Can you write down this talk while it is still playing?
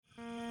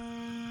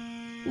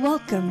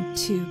Welcome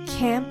to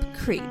Camp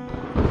Creep.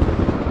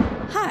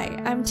 Hi,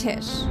 I'm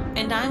Tish.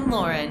 And I'm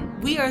Lauren.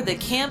 We are the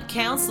camp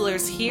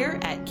counselors here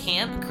at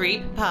Camp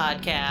Creep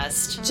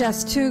Podcast.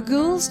 Just two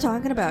ghouls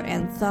talking about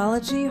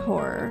anthology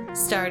horror.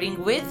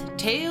 Starting with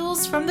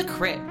Tales from the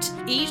Crypt.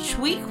 Each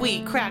week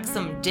we crack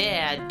some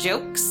dad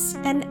jokes.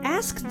 And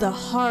ask the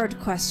hard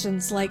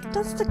questions like,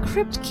 does the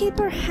Crypt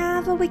Keeper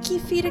have a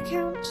WikiFeed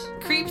account?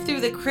 Creep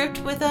through the crypt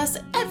with us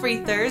every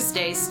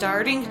Thursday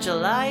starting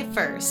July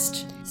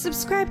 1st.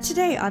 Subscribe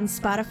today on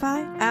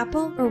Spotify,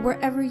 Apple, or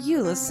wherever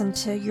you listen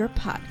to your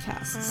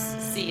podcasts.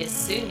 See you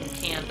soon,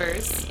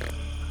 campers.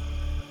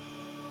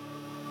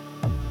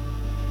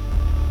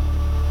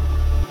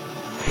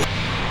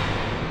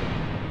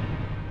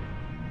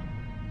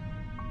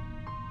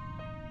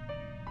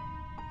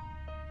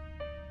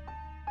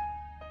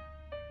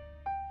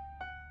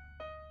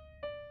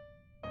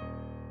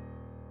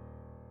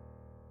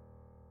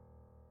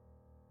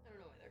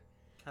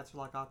 Cats are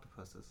like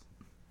octopuses.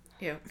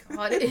 Ew.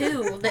 God,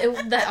 ew.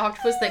 That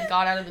octopus that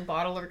got out of the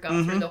bottle or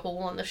got through the hole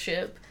on the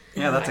ship.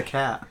 Yeah, that's a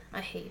cat.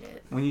 I hate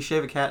it. When you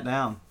shave a cat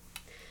down.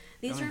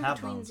 These are in have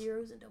between bones.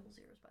 zeros and double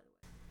zeros, by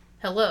the way.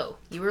 Hello.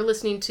 You are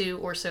listening to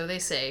Or So They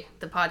Say,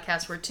 the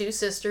podcast where two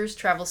sisters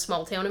travel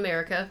small town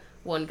America,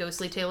 one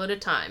ghostly tale at a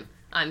time.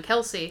 I'm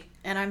Kelsey.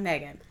 And I'm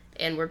Megan.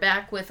 And we're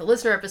back with a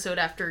listener episode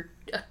after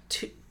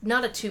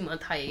not a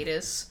 2-month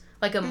hiatus,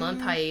 like a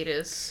month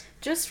hiatus.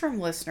 Just from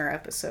listener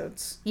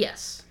episodes.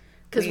 Yes.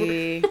 Because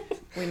we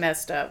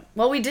messed up.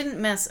 Well, we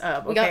didn't mess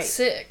up. We got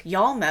sick.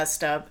 Y'all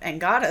messed up and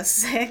got us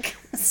sick.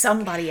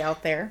 Somebody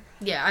out there.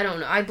 Yeah, I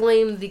don't know. I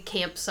blame the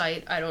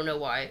campsite. I don't know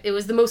why. It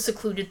was the most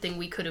secluded thing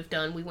we could have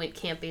done. We went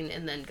camping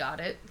and then got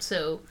it.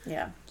 So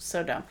Yeah,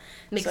 so dumb.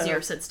 makes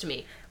zero sense to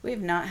me.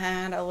 We've not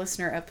had a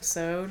listener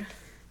episode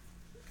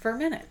for a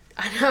minute.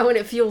 I know, and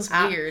it feels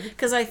weird.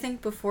 Because I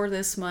think before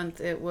this month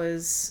it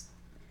was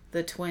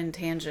the Twin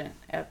Tangent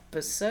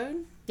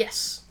episode.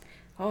 Yes.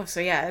 Oh,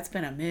 so yeah, it's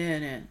been a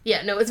minute.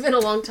 Yeah, no, it's been a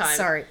long time.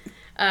 Sorry.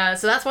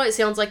 So that's why it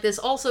sounds like this.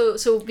 Also,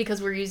 so because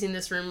we're using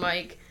this room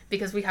mic,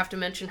 because we have to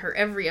mention her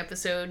every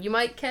episode, you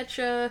might catch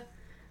a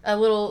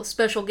little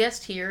special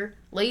guest here,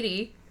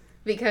 lady,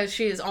 because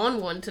she is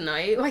on one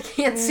tonight. I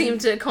can't seem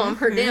to calm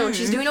her down.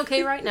 She's doing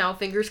okay right now.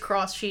 Fingers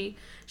crossed she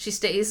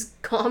stays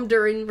calm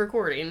during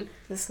recording.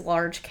 This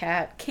large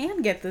cat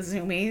can get the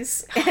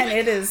zoomies, and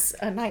it is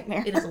a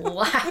nightmare. It is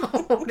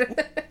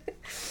loud.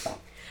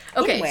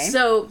 Okay, Anyway.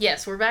 So,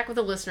 yes, we're back with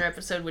a listener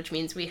episode, which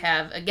means we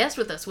have a guest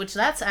with us, which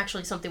that's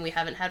actually something we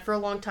haven't had for a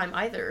long time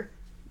either.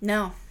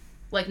 No.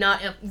 Like,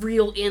 not a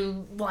real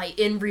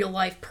in real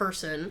life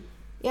person.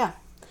 Yeah.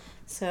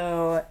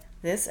 So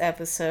this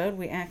episode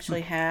we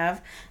actually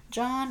have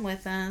John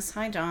with us.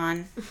 Hi,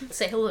 John.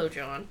 Say hello,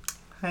 John.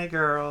 Hey,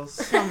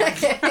 girls.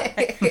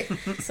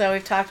 So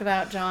we've talked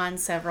about John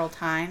several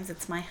times.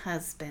 It's my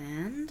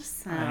husband.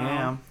 So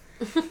I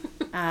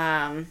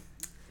am.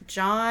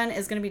 John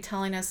is going to be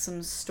telling us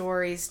some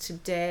stories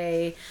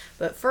today.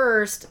 But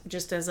first,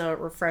 just as a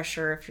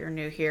refresher, if you're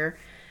new here,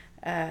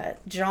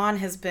 John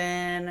has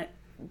been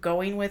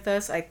going with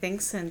us, I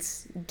think,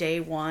 since day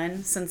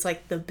one, since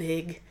like the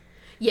big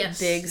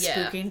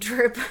spooking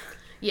trip.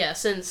 Yeah,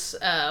 since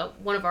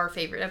one of our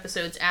favorite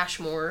episodes,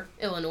 Ashmore,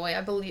 Illinois,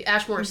 I believe.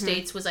 Ashmore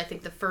Estates was, I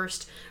think, the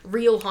first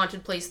real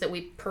haunted place that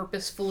we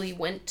purposefully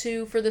went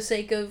to for the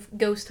sake of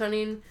ghost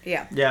hunting.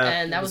 Yeah. Yeah.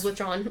 And that was with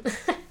John.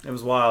 It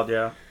was wild,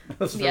 yeah. It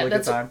was a really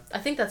good time. I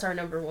think that's our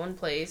number one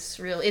place,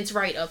 really. It's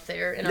right up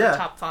there in our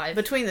top 5.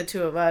 Between the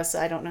two of us,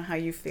 I don't know how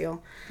you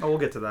feel Oh, we'll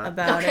get to that.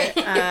 about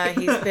it.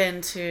 He's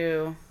been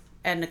to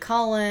Edna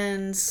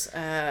Collins,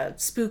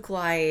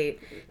 Spooklight,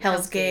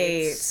 Hell's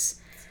Gates.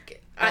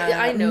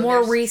 I know.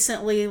 More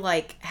recently,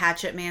 like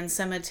Hatchet Man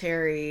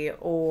Cemetery,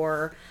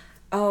 or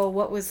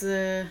what was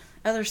the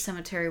other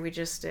cemetery we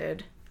just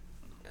did?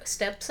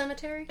 Step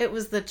Cemetery? It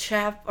was the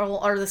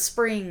or the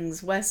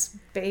Springs, West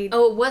Baden.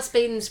 Oh, West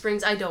Baden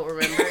Springs. I don't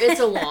remember. It's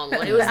a long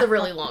one. It was the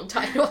really long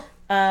title.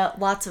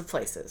 Lots of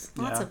places.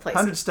 Lots of places.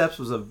 100 Steps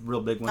was a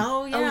real big one.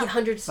 Oh yeah. Oh, yeah,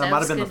 100 Steps. That might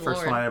have been the Good first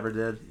Lord. one I ever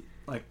did,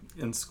 like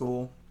in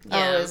school.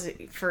 Yeah. Oh, is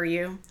it for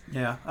you?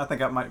 Yeah, I think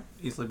that might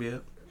easily be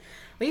it.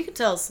 Well, you can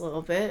tell us a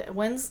little bit.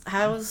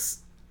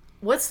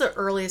 What's the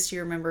earliest you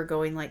remember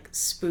going like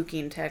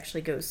spooking to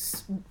actually go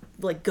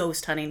like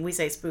ghost hunting? We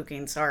say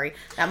spooking. Sorry,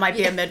 that might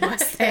be a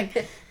Midwest thing.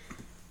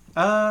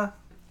 At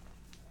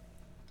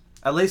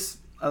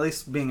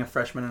least being a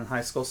freshman in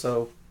high school,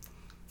 so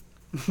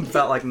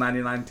about like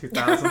 99,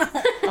 2000.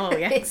 Oh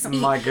yeah,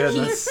 My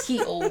goodness.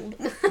 He old.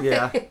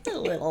 Yeah. a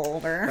little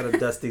older. Gotta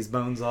dust these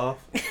bones off.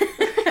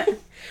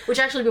 Which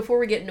actually, before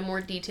we get into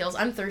more details,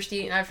 I'm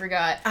thirsty and I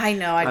forgot. I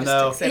know. I just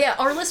know. took a sip. Yeah,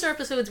 our listener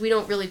episodes, we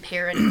don't really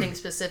pair anything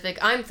specific.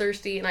 I'm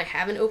thirsty and I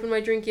haven't opened my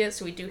drink yet,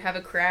 so we do have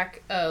a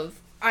crack of...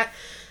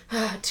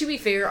 To be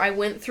fair, I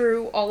went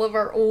through all of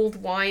our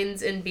old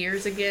wines and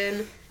beers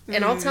again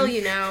And I'll tell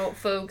you now,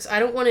 folks, I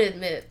don't want to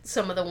admit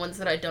some of the ones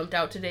that I dumped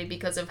out today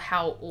because of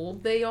how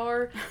old they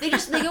are. They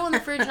go in the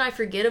fridge and I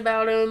forget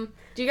about them.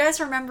 Do you guys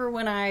remember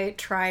when I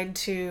tried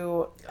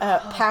to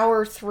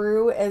power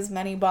through as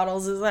many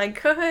bottles as I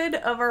could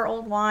of our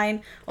old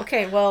wine?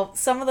 Okay, well,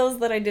 some of those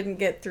that I didn't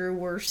get through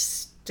were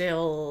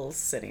still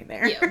sitting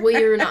there. Yeah, well,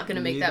 you're not going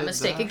to make that Needed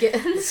mistake that.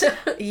 again. So.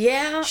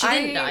 Yeah, She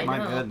didn't die. My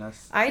No.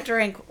 goodness. I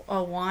drank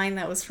a wine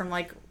that was from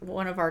like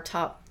one of our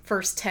top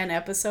first 10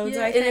 episodes,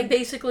 Yeah, I and think. it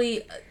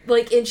basically,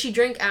 like, and she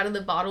drank out of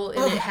the bottle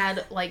and it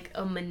had, like,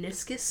 a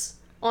meniscus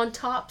on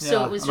top. So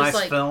Yeah, it was a just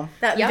nice like. film.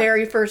 That Yep.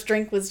 very first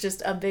drink was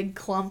just a big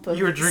clump of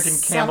You were drinking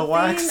candle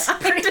wax?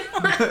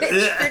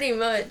 Pretty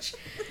much.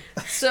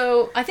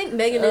 So I think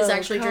Megan is Oh,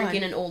 actually God.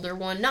 drinking an older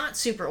one, not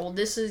super old.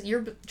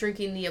 You're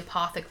drinking the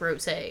Apothic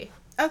Rosé.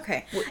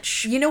 Okay.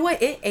 Which You know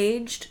what? It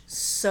aged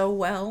so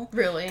well.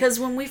 Really? Because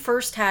when we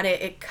first had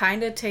it, it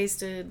kind of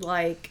tasted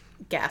like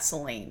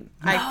gasoline.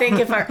 I think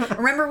if I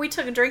remember, we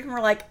took a drink and we're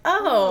like,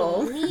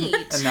 oh. neat.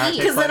 And now it neat.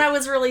 Because then like- I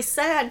was really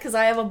sad because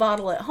I have a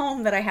bottle at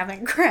home that I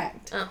haven't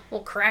cracked. Oh,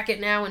 we'll crack it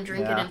now and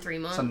drink it Yeah. in 3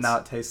 months. So now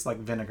it tastes like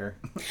vinegar.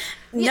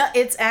 No,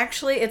 it's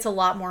a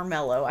lot more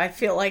mellow. I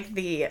feel like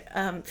the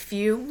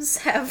fumes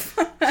have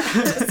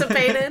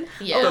dissipated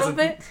Yeah. a little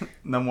bit.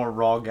 No more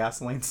raw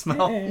gasoline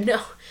smell.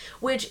 No,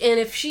 and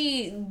if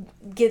she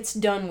gets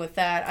done with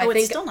that, I Oh, it's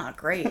think still not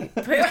great.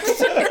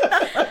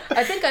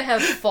 I think I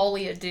have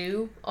Folie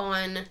Adieu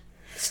on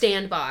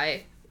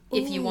standby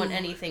if you want Ooh.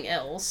 anything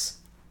else.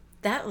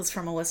 That was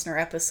from a listener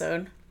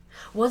episode.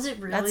 Was it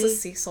really? That's a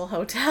Cecil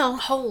Hotel.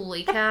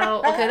 Holy cow.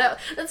 Okay,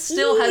 that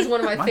still has one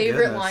of my My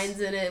favorite goodness.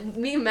 lines in it.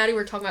 Me and Maddie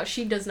were talking about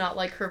she does not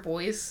like her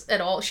voice at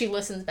all. She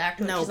listens back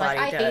to it. She's like,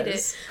 Nobody I hate it.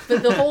 does.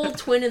 But the whole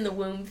twin in the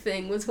womb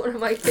thing was one of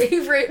my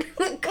favorite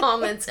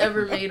comments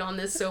ever made on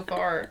this so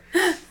far.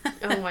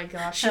 Oh my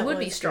gosh. She That would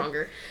be was good.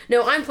 stronger.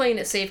 No, I'm playing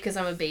it safe because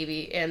I'm a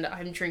baby and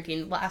I'm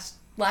drinking last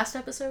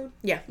episode?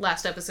 Yeah.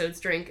 Last episode's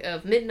drink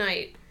of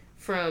Midnight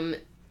from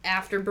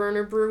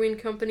Afterburner Brewing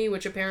Company,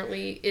 which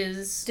apparently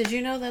is... Did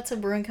you know that's a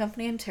brewing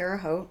company in Terre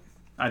Haute?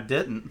 I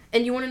didn't.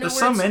 And you want to know There's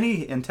where so it's...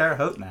 many in Terre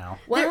Haute now.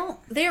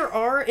 Well, There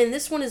are, and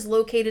this one is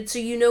located, so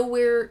you know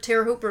where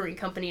Terre Haute Brewing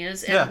Company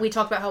is, and Yeah. we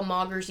talked about how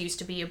Moggers used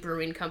to be a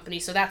brewing company,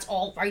 so that's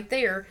all right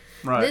there.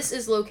 Right. This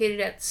is located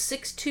at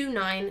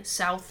 629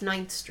 South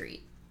 9th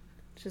Street.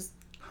 just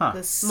Huh.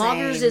 the same.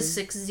 Moggers is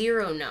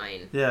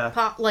 609.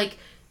 Yeah.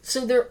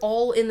 So they're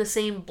all in the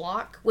same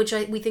block, which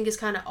we think is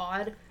kind of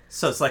odd.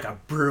 So it's like a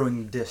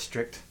brewing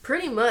district.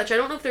 Pretty much. I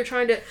don't know if they're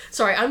trying to...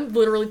 Sorry, I'm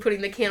literally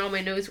putting the can on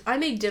my nose. I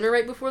made dinner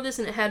right before this,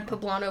 and it had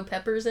poblano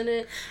peppers in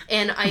it,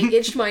 and I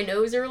itched my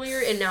nose earlier,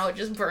 and now it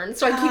just burns,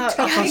 so I keep I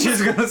thought talking. she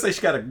was gonna say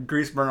she got a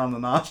grease burn on the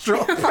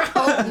nostril.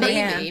 Oh,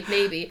 Man.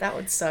 maybe. That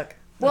would suck.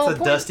 Well,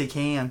 It's a dusty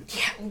can.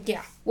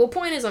 Yeah. Well,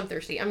 point is, I'm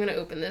thirsty. I'm gonna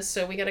open this,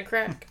 so we gotta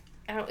crack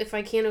out. If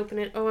I can't open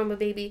it, oh, I'm a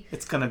baby.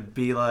 It's gonna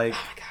be like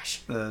Oh my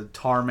gosh. the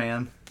Tar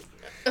Man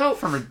Oh,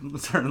 from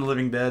Return of the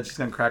Living Dead. She's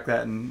gonna crack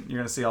that, and you're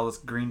gonna see all this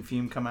green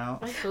fume come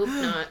out. I hope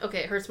not. Okay,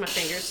 it hurts my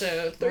finger.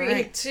 So 3,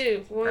 Right.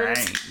 2, 1.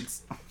 Right.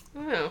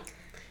 Oh,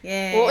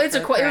 Yeah. Well, it's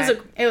a qui-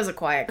 it was a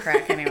quiet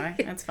crack anyway.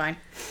 That's fine.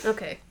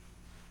 okay.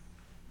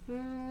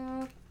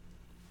 Mm.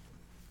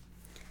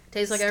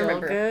 Tastes like I Still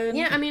remember. good?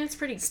 Yeah, I mean it's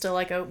pretty. Still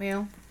like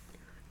oatmeal.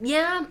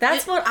 Yeah,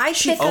 That's what I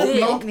she pick thick. up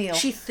Oatmeal? oatmeal.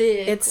 She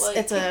thick.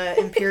 It's a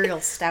imperial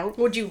stout.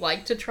 Would you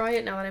like to try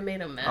it now that I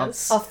made a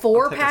mess? A I'll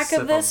 4-pack take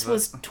a of this sip of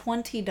was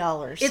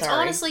 $20. It's sorry.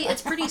 honestly,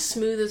 it's pretty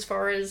smooth as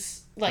far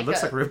as like It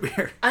looks like root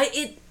beer.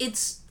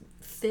 it's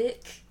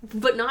thick,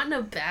 but not in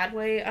a bad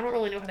way. I don't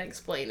really know how to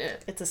explain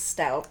it. It's a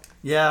stout.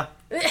 Yeah.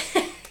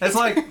 It's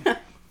like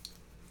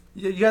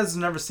you guys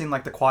have never seen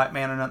like the Quiet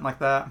Man or nothing like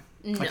that.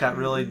 Like that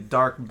really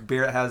dark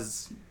beer that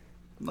has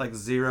like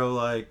zero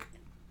like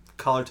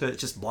color to it.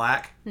 It's just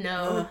black.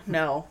 No.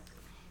 No.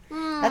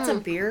 That's a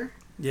beer?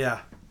 Yeah.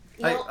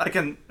 Well- I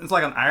can. It's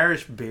like an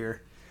Irish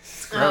beer.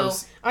 It's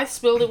gross. Oh, I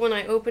spilled it when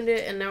I opened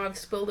it, and now I've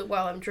spilled it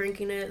while I'm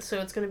drinking it, so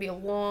it's gonna be a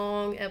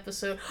long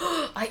episode.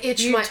 I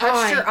itched You my touched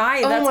eye. your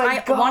eye. Oh That's my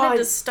I God. wanted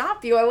to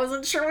stop you. I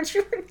wasn't sure what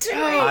you were doing.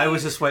 I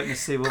was just waiting to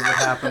see what would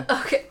happen.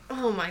 Okay.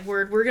 Oh my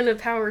word. We're gonna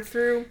power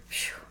through.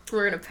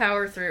 We're gonna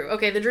power through.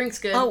 Okay, the drink's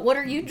good. Oh, what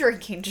are you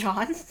drinking,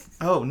 John?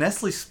 Oh,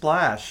 Nestle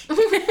Splash.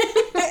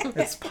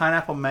 It's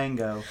pineapple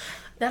mango.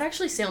 That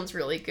actually sounds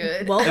really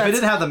good. Well, If it that's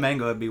didn't have the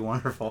mango, it'd be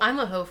wonderful. I'm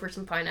a hoe for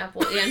some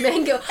pineapple and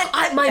mango.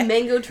 My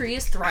mango tree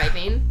is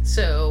thriving,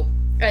 so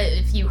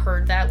if you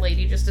heard that,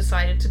 lady just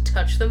decided to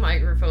touch the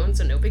microphone,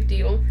 so no big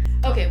deal.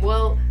 Okay,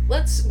 well,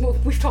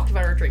 we've talked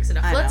about our drinks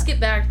enough. I Let's know. get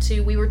back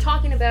to, we were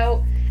talking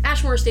about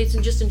Ashmore Estates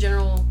and just in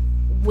general,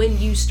 when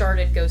you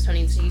started ghost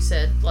hunting, so you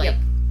said, like, Yep.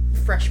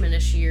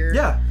 freshman-ish year.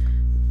 Yeah.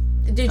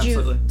 Did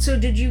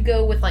absolutely. you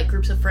go with, like,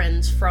 groups of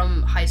friends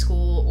from high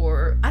school,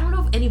 or, I don't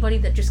know if anybody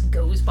that just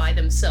goes by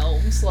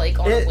themselves, like,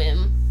 on a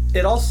whim.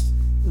 It all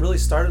really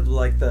started with,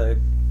 like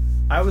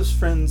I was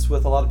friends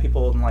with a lot of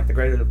people in like the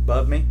grade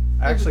above me.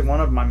 Actually,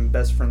 one of my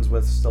best friends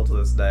with still to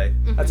this day.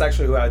 That's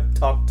actually who I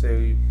talked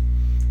to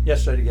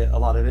yesterday to get a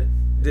lot of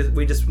it.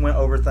 We just went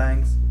over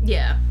things,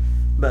 Yeah.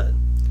 but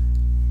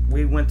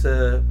went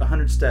to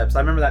 100 steps. I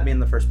remember that being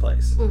the first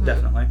place.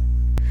 Definitely.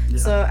 Yeah.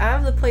 So out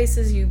of the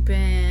places you've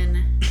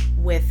been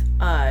with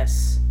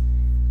us,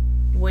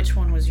 which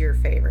one was your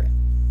favorite?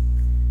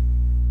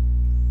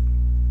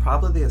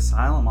 Probably the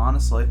asylum,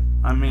 honestly.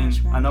 I mean,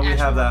 Ashmore. I know we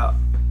have that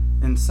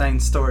insane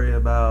story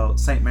about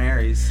St.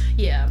 Mary's.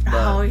 Yeah. But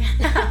Oh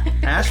yeah.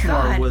 Ashmore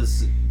God.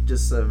 was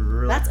just a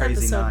really That's crazy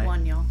episode night.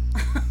 1, y'all.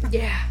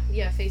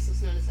 Yeah,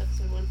 Faceless Known as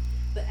episode 1.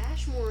 But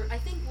Ashmore, I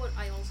think what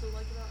I also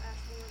like about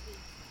Ashmore is...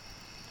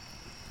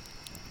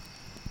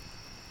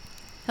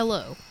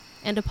 Hello,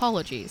 and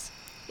apologies.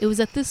 It was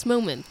at this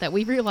moment that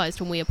we realized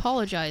when we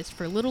apologized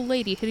for Little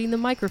Lady hitting the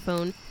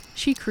microphone,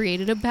 she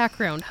created a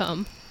background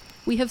hum.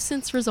 We have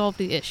since resolved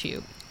the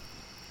issue.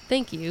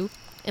 Thank you,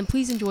 and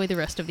please enjoy the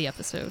rest of the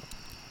episode.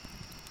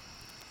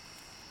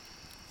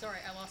 Sorry,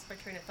 I lost my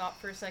train of thought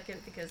for a second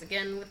because,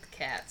 again, with the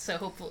cat. So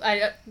hopefully,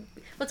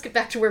 let's get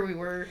back to where we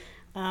were.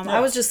 I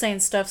was just saying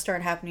stuff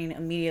started happening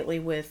immediately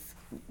with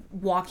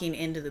walking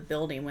into the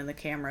building when the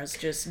cameras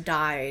just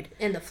died,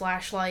 And the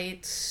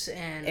flashlights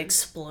and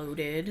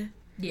exploded.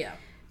 yeah.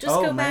 Just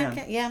Oh, go man.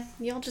 back. Yeah,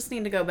 you'll just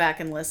need to go back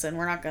and listen.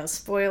 We're not going to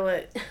spoil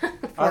it. I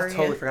for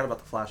totally you. forgot about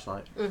the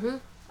flashlight.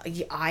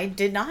 Yeah, I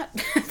did not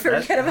That,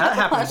 forget about that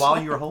the happened while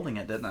flashlight. you were holding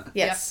it, didn't it?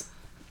 Yes.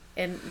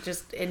 And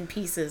just in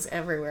pieces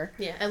everywhere.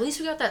 Yeah, at least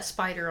we got that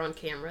spider on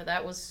camera.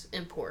 That was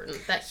important.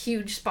 That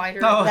huge spider.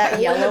 Oh, That with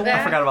the hole in yellow the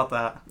back, I forgot about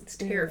that. It's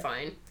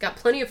terrifying. Got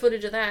plenty of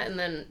footage of that and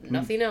then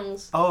nothing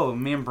else. Oh,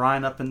 me and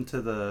Brian up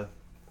into the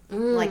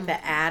Like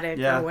the attic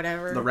or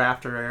whatever. the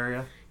rafter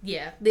area.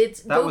 Yeah,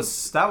 That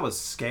was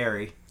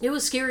scary. It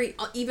was scary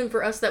even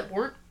for us that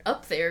weren't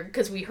up there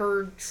because we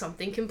heard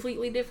something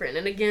completely different.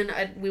 And again,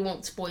 we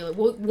won't spoil it.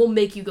 We'll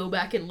make you go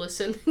back and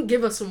listen.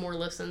 Give us some more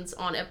listens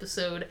on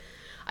episode.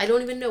 I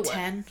don't even know what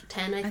 10.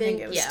 10. I I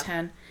think it was yeah.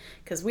 10.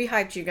 Because we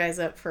hyped you guys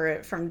up for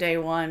it from day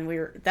one.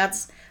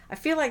 I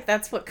feel like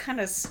that's what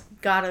kind of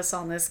got us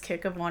on this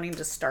kick of wanting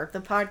to start the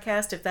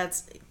podcast. If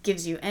that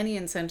gives you any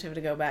incentive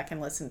to go back and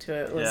listen to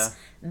it, was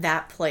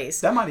that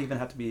place. That might even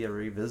have to be a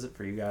revisit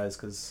for you guys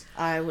because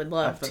I would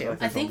love I feel to. like I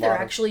There's think a they're lot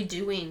of- actually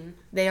doing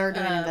They are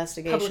doing public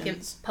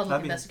investigations.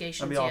 investigations.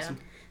 that'd be awesome.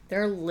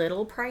 They're a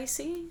little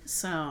pricey,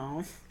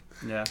 so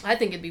Yeah, I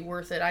think it'd be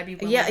worth it. I'd be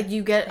willing yeah,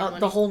 you get to pay the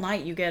money. whole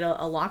night. You get a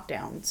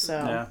lockdown. So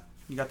yeah.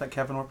 You got that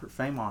Kevin Orpert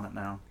fame on it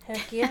now.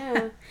 Heck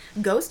yeah.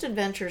 Ghost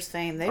Adventures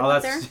fame. They Oh,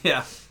 went there. that's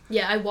yeah.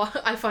 Yeah,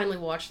 I finally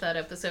watched that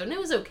episode and it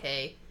was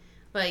okay.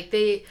 Like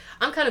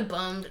I'm kind of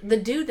bummed. The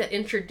dude that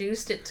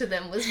introduced it to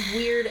them was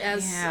weird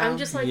as Yeah. I'm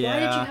just like, why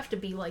did you Yeah. have to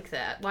be like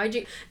that? Why'd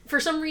you? For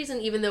some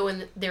reason, even though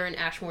they're in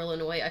Ashmore,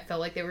 Illinois, I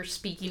felt like they were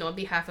speaking on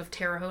behalf of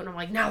Terre Haute, and I'm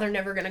like, now they're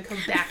never gonna come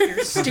back.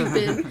 You're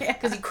stupid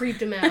because you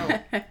creeped him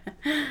out.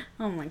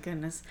 Oh my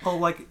goodness. Oh,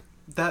 like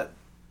that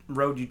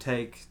road you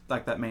take,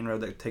 like that main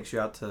road that takes you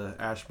out to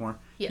Ashmore.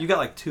 Yeah. You got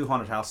like 2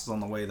 haunted houses on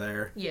the way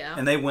there. Yeah.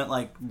 And they went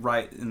like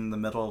right in the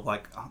middle of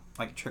like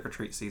trick or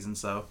treat season.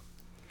 So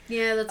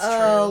Yeah, that's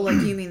Oh, true.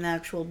 like you mean the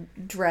actual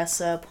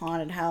dress up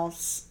haunted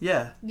house?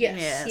 yeah.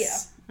 Yes.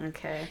 Yeah.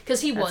 Okay. Because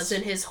he That's- was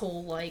in his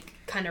whole like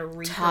kind of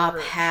reaper Top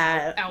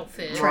hat,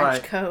 outfit. Right.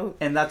 trench coat.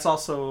 And that's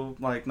also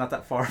like not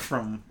that far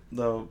from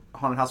the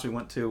haunted house we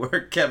went to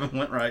where Kevin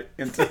went right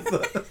into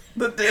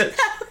the ditch.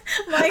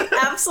 My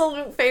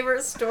absolute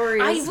favorite story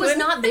I is was when-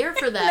 not there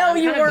for that. No, I'm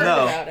you kinda weren't.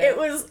 bummed No. about It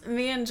was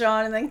me and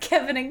John, and then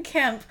Kevin and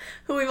Kemp,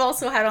 who we've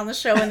also had on the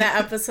show, and that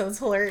episode's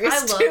hilarious I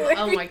love- too. If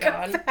oh you my go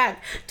God.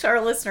 back to our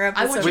listener I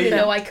episode. want you to We-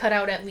 know I cut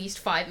out at least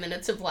 5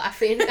 minutes of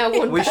laughing at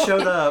one We point.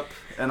 showed up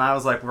and I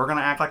was like, we're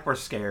gonna act like we're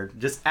scared.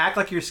 Just act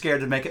like you're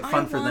scared to make it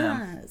fun for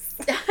them.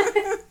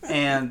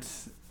 And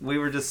we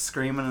were just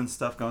screaming and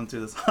stuff going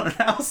through this haunted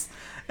house.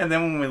 And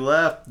then when we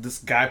left, this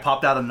guy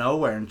popped out of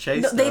nowhere and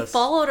chased They us.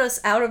 followed us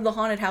out of the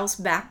haunted house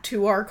back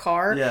to our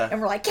car, Yeah. and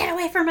we're like, "Get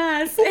away from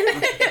us!"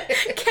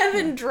 And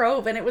Kevin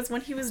drove, and it was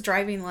when he was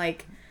driving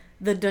like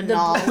the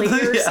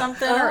Denali or Yeah.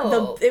 something.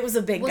 Oh. It was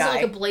a big Was guy. it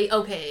like a blade?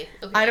 Okay.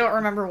 I don't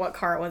remember what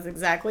car it was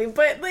exactly,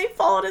 but they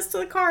followed us to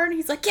the car and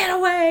he's like, "Get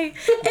away!"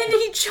 And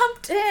he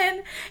jumped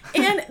in,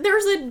 and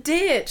there's a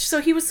ditch,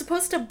 so he was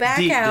supposed to back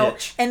Deep out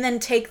ditch. and then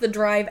take the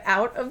drive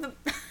out of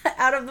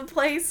the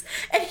place,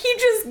 and he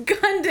just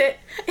gunned it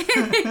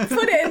and he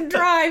put it in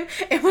drive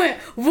and went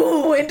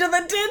woo into the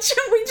ditch,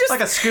 and we just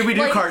Like a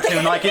Scooby-Doo like-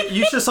 cartoon. Like it,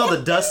 you just saw the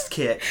dust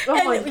kick. Oh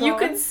my and you God.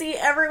 could see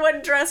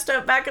everyone dressed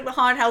up back in the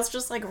haunted house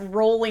just like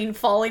rolling,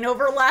 falling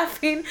over,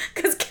 laughing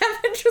because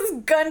Kevin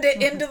just gunned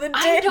it into the ditch.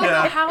 I don't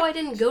Yeah. know how I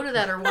didn't go to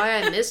that or why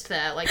I missed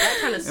that. Like that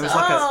kind of It was sucks.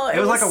 like Oh, a, it it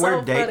was was like a so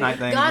weird date funny. night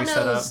thing God we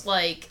set knows, up.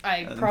 like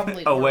I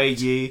probably Away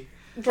worked. ye.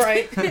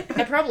 Right.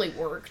 I probably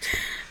worked.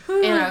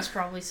 And I was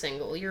probably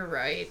single. You're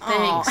right.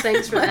 Thanks. Aw.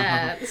 Thanks for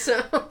that.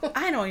 So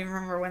I don't even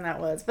remember when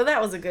that was, but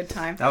that was a good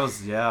time. That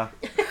was I yeah.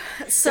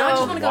 just want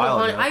to go to while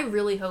haunted. ago. I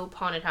really hope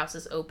haunted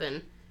houses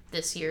open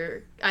this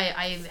year.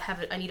 I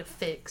need a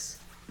fix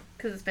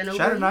because it's been over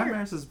Shattered a year.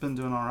 Nightmares has been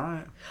doing all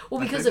right. Well,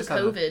 Like, because they of just had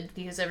a- COVID,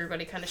 because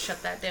everybody kind of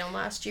shut that down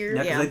last year.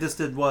 Yeah, because Yeah. they just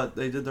did what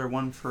they did their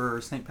one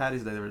for St.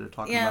 Patty's Day. They were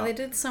talking Yeah, about they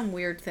did some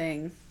weird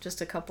thing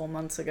just a couple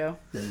months ago.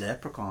 the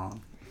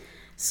leprechaun.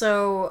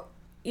 So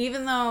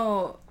even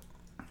though,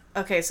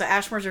 okay, so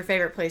Ashmore's your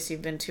favorite place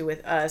you've been to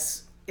with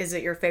us. Is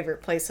it your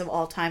favorite place of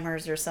all time, or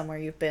is there somewhere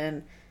you've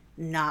been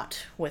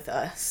not with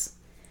us?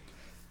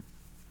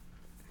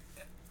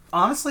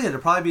 Honestly,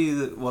 it'd probably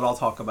be what I'll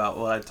talk about,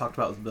 what I talked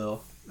about with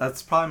Bill.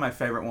 That's probably my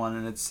favorite one,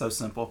 and it's so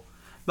simple.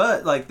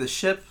 But, like, the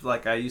ship,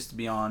 like, I used to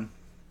be on...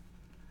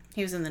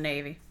 He was in the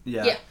Navy.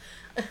 Yeah.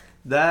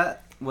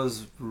 That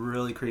was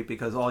really creepy,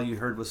 because all you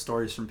heard was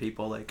stories from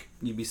people. Like,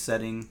 you'd be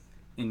sitting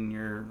in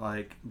your,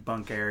 like,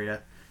 bunk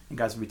area, and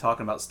guys would be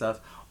talking about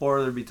stuff.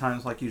 Or there'd be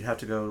times, like, you'd have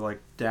to go, like,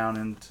 down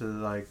into,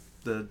 like,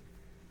 the,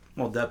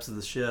 well, depths of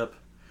the ship,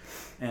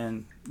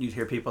 and you'd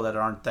hear people that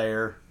aren't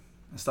there,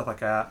 and stuff like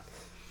that.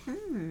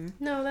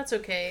 No, that's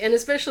okay. And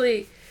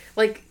especially,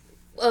 like,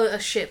 a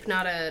ship,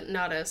 not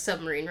a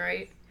submarine,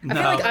 right? I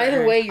feel like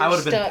either way you're I would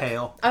have stuck. been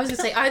pale. I was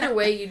gonna say either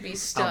way you'd be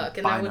stuck,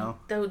 and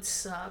that would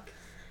suck.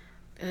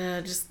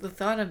 Just the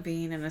thought of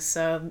being in a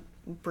sub,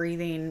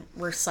 breathing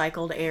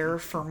recycled air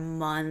for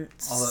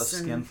months. All those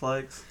skin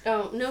flakes.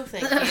 Oh no,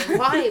 thank you.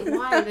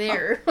 Why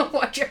there?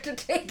 Why'd you have to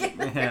take it?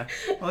 Yeah.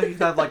 Well, you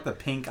have like the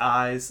pink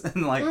eyes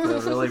and like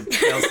the really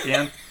pale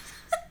skin,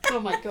 Oh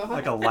my god.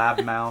 like a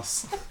lab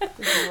mouse.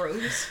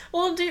 Gross.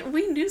 Well,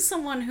 we knew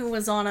someone who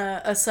was on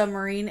a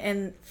submarine,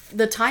 and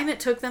the time it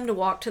took them to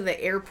walk to the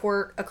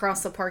airport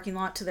across the parking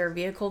lot to their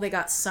vehicle, they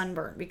got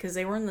sunburned because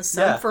they were in the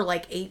sun Yeah. for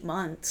like 8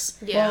 months.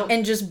 Yeah.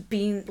 And just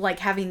being like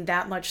having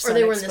that much sun Or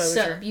they were exposure. in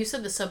the sub. You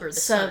said the sub or the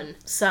sun.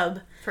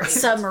 For 8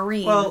 months.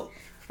 Submarine Well,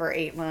 for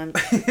 8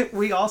 months.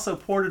 we also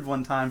ported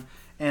one time,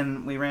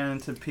 and we ran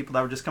into people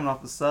that were just coming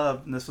off the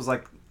sub, and this was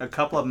like a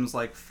couple of them's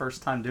like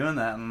first time doing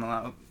that,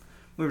 and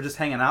we were just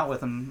hanging out with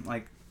them,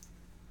 like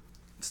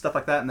stuff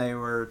like that, and they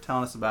were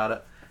telling us about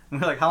it. And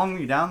we were like, "How long were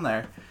you down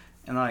there?"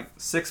 And they're like,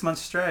 6 months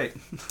straight.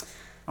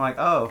 I'm like,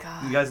 "Oh,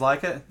 God. you guys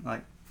like it?" I'm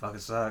like, "Fuck,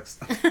 it sucks."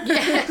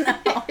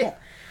 No.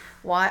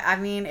 Why? I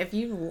mean, if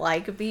you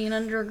like being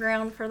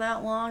underground for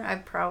that long, I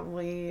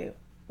probably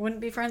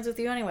wouldn't be friends with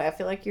you anyway. I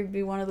feel like you'd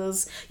be one of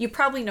those. You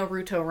probably know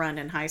Ruto Run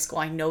in high school.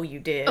 I know you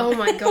did. Oh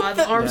my god,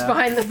 the arms Yeah.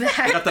 behind the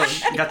back.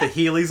 got the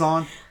Heelys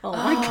on. Oh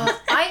my god.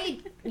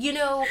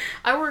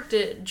 I worked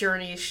at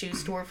Journey's shoe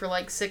store for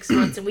like 6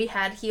 months, and we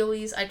had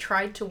Heelys. I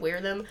tried to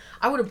wear them.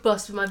 I would have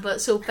busted my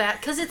butt so fat,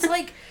 because it's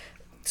like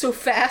so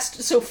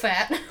fast, so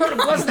fat. I would have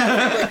busted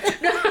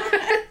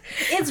that.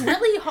 It's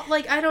really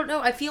like, I don't know.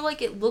 I feel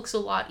like it looks a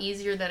lot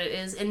easier than it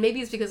is, and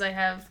maybe it's because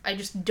I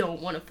just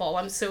don't want to fall.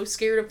 I'm so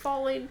scared of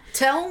falling.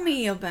 Tell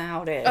me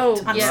about it.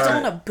 Oh, I'm yeah. still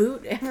in a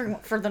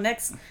boot for the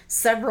next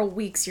several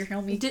weeks.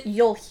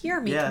 You'll hear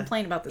me Yeah.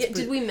 complain about this Yeah, boot.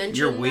 did we mention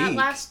You're that weak.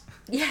 last?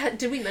 Yeah,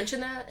 did we mention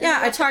that? Yeah,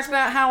 I talked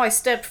about how I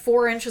stepped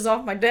 4 inches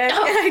off my deck.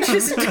 And I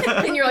just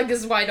And you're like, this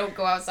is why I don't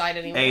go outside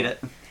anymore. Ate it.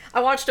 I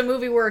watched a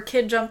movie where a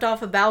kid jumped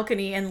off a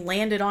balcony and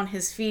landed on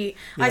his feet.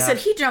 I Yeah. said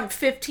he jumped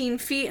 15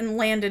 feet and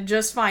landed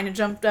just fine and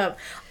jumped up.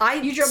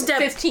 You jumped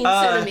 15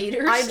 Uh,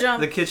 centimeters. I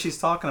jumped. The kid she's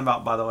talking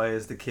about, by the way,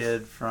 is the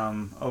kid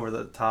from Over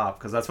the Top,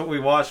 because that's what we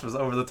watched was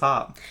Over the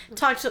Top.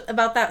 Talked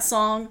about that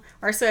song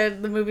where I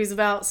said the movie's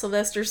about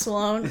Sylvester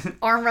Stallone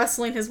arm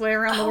wrestling his way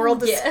around the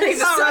world to yes. save He's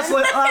his not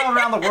son. wrestling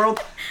around the world.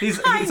 He's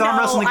I arm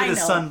wrestling to know, get his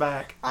I know. son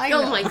back. I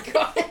know. Oh my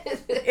god.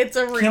 It's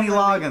a real Kenny movie.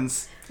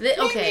 Loggins.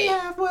 Okay.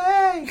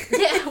 Halfway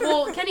Yeah,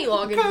 well, Kenny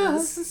Loggins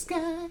across is... the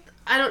sky.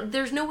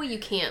 There's no way you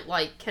can't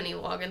like Kenny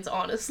Loggins,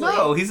 honestly.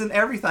 No, he's in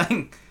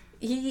everything.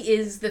 He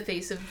is the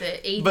face of the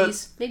 80s,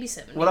 But maybe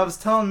 70s. What I was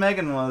telling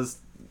Megan was,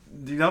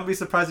 don't be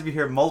surprised if you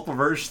hear multiple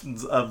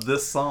versions of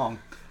this song.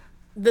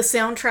 The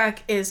soundtrack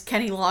is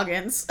Kenny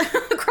Loggins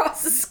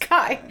Across the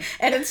Sky,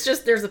 and it's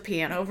just there's a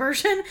piano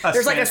version.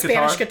 There's like a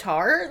Spanish Spanish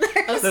guitar. Of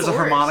There's a course.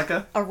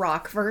 harmonica. A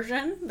rock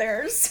version.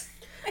 There's.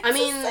 I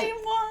mean, the same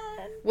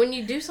one. when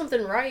you do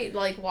something right,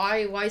 like,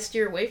 why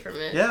steer away from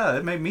it? Yeah,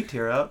 it made me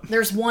tear up.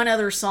 There's one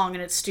other song,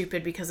 and it's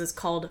stupid because it's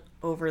called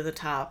Over the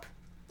Top.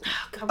 Oh,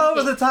 God, we Over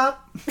can't- the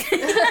top.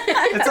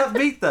 It's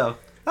upbeat though.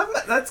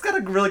 That's got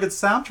a really good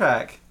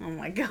soundtrack. Oh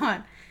my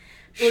god.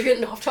 We're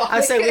getting off topic. I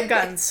say we've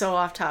gotten so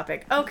off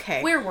topic.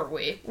 Okay. Where were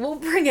we? We'll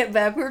bring it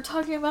back. We were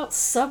talking about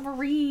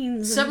submarines.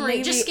 and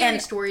Submarine, just Navy scary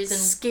and stories and-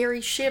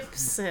 scary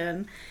ships,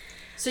 and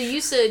So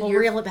you said we'll your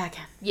reel it back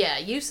in. yeah,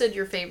 you said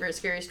your favorite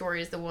scary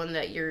story is the one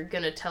that you're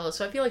gonna tell us.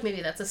 So I feel like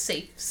maybe that's a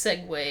safe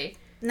segue.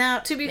 Now,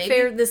 to be Maybe?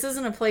 fair, this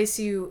isn't a place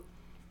you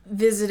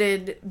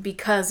visited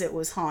because it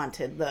was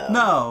haunted, though.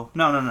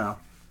 No.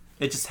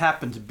 It just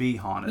happened to be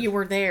haunted. You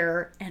were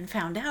there and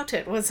found out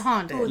it was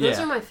haunted. Oh, those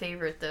Yeah. are my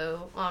favorite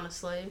though.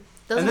 Honestly,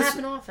 doesn't this-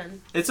 happen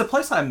often. It's a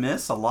place I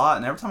miss a lot,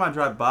 and every time I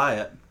drive by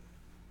it,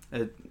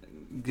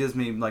 it gives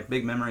me like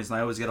big memories, and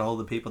I always get a hold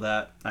of the people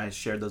that I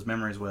shared those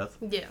memories with.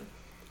 Yeah.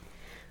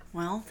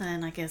 Well,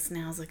 then I guess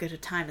now's as good a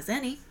time as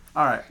any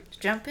All right. to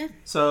jump in.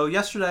 So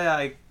yesterday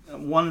I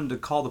wanted to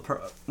call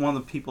one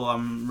of the people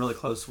I'm really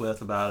close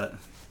with about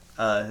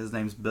it. His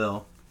name's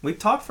Bill. We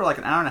talked for like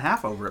an hour and a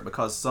half over it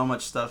because so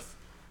much stuff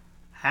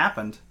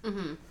happened.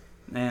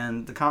 Mm-hmm.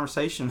 And the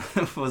conversation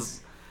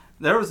was...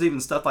 There was even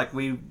stuff like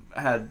we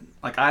had...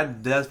 Like I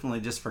had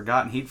definitely just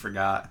forgotten he'd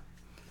forgot.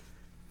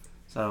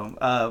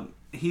 So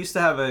he used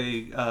to have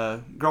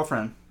a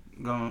girlfriend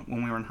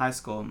when we were in high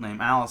school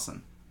named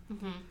Allison.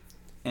 Mm-hmm.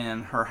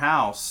 And her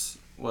house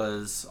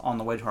was on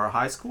the way to our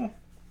high school.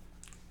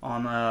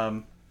 On,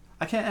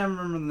 I can't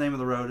remember the name of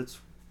the road. It's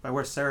by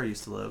where Sarah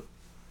used to live.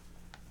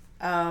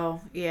 Oh,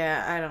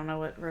 yeah. I don't know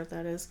what road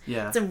that is.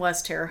 Yeah. It's in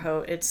West Terre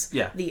Haute. It's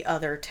Yeah. the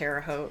other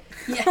Terre Haute.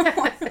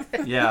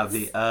 Yeah,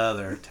 the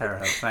other Terre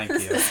Haute. Thank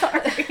you.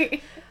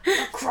 Sorry.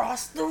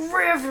 Across the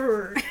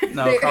river.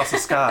 No, across the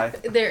sky.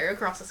 There,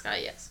 across the sky,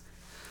 yes.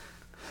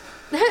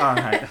 All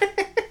right.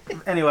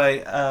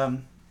 Anyway,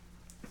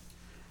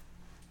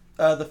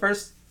 the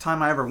first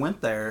time I ever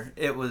went there,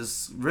 it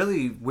was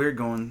really weird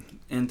going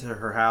into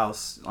her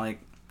house. Like,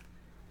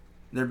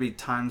 there'd be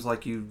times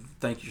like you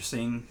think you're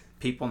seeing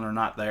people and they're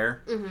not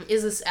there. Mm-hmm.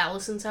 Is this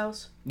Allison's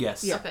house?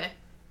 Yes. Yeah. Okay.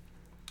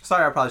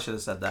 Sorry, I probably should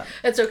have said that.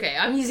 It's okay.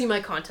 I'm using my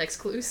context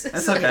clues.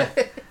 It's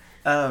okay.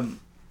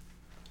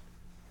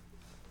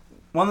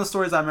 One of the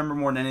stories I remember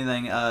more than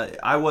anything,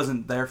 I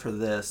wasn't there for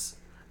this,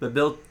 but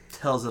Bill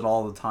tells it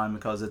all the time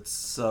because it's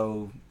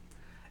so...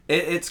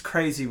 It's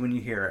crazy when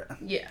you hear it.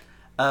 Yeah.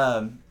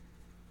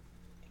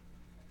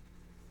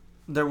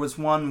 There was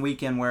one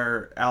weekend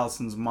where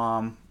Allison's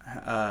mom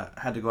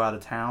had to go out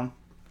of town,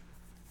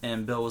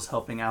 and Bill was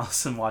helping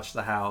Allison watch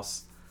the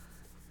house.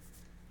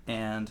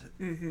 And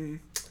you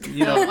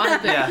know, I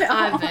bet. yeah,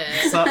 I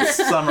bet.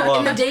 summer And the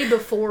loving. day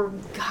before,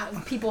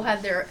 God, people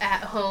had their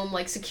at-home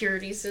like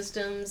security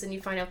systems, and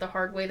you find out the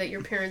hard way that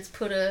your parents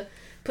put a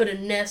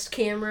Nest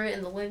camera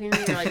in the living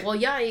room. You're like, well,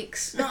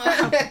 yikes. No,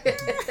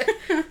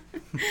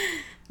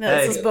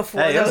 Hey, this was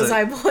before hey, it was those,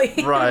 I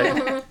believe.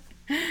 Right.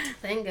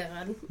 Thank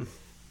God.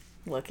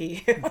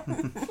 Lucky.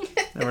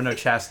 There were no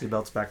chastity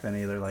belts back then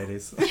either,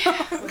 ladies.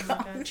 Oh my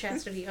God,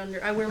 chastity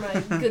under. I wear my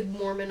good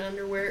Mormon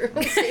underwear,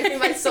 saving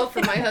myself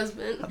for my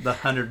husband. The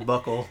 100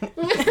 buckle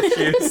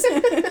shoes.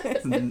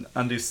 And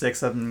undo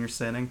 6 of them, you're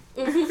sinning.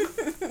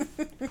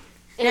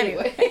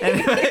 Anyway.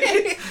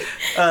 Anyway,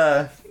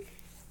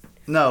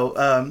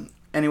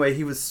 anyway,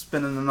 he was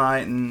spending the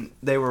night and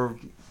they were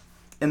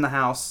in the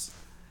house.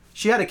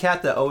 She had a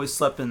cat that always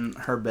slept in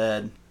her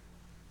bed,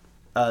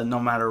 no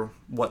matter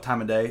what time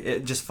of day.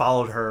 It just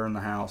followed her in the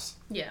house.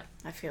 Yeah.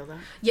 I feel that.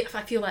 Yeah, if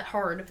I feel that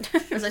hard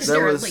as I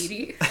stare at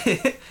Lady.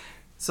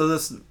 So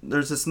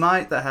there's this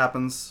night that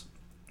happens.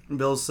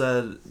 Bill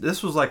said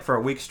this was like for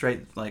a week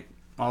straight, like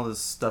all this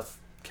stuff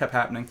kept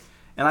happening,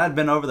 and I had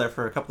been over there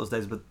for a couple of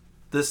days, but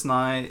this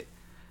night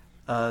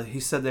he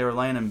said they were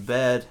laying in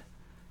bed,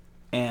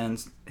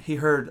 and he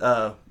heard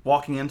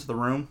walking into the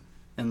room,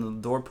 and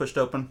the door pushed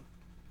open,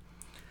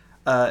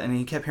 and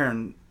he kept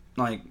hearing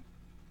like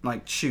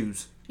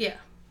shoes, Yeah.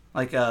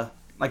 like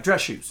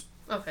dress shoes.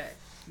 Okay.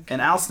 And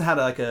Allison had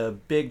like a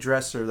big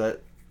dresser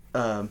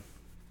that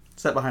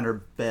sat behind her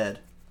bed,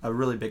 a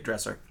really big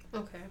dresser.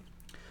 Okay.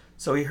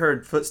 So he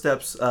heard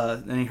footsteps,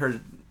 and he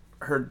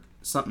heard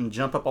something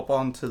jump up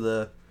onto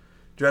the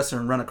dresser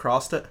and run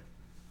across it,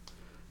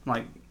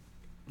 like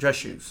dress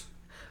shoes.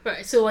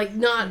 Right. So like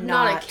not a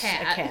Not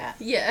cat. a cat.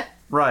 Yeah.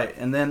 Right,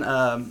 and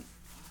then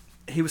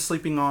he was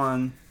sleeping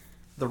on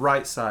the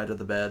right side of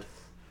the bed.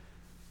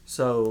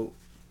 So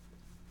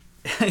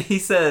he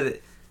said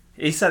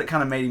it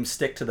kind of made him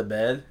stick to the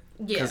bed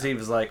because Yeah.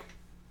 he's like,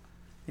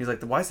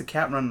 why is the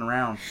cat running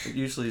around? It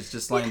usually is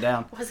just laying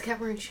down. Why is the cat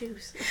wearing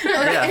shoes?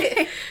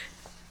 Yeah.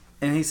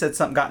 And he said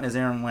something got in his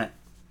ear and went.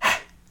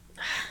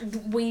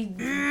 We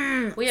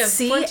have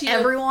See, plenty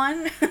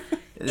everyone?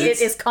 It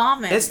It's- is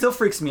common. It still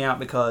freaks me out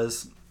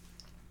because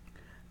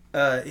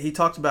he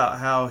talked about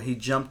how he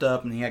jumped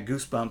up and he had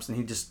goosebumps and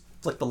he just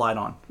flicked the light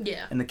on.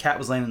 Yeah. And the cat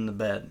was laying in the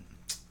bed.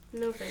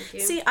 No, thank you.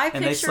 See, I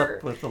And they picture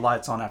slept with the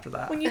lights on after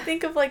that. when you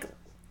think of like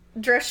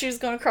dress shoes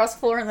going across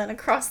the floor and then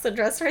across the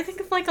dresser, I think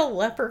of like a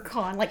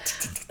leprechaun, like.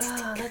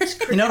 Oh, that's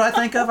You know what I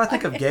think of? I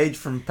think of Gage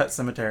from Pet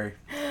Sematary.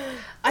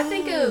 I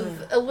think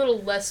of a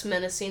little less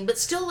menacing, but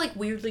still like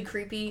weirdly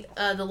creepy.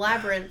 The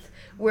Labyrinth,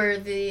 where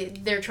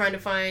they're trying to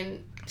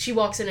find. She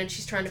walks in and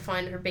she's trying to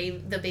find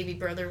the baby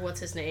brother. What's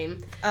his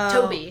name?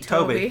 Toby.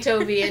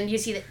 Toby, and you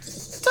see that,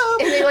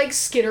 and they like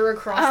skitter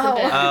across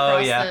the bed. Oh,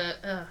 across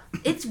yeah.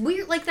 It's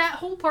weird. Like that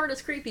whole part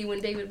is creepy when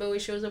David Bowie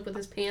shows up with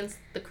his pants.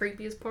 The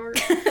creepiest part.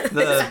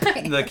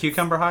 The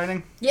cucumber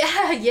hiding?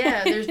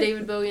 Yeah. There's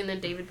David Bowie and then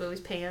David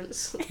Bowie's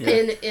pants Yeah.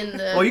 in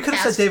the. Well, you could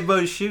have cast- said David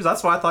Bowie's shoes.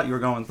 That's why I thought you were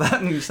going with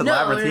that. And you said No,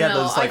 Labyrinth. He had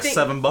no, those I like think-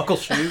 7 buckle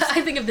shoes.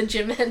 I think of the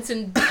Jim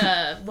Henson,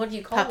 what do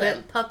you call Puppet.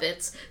 them?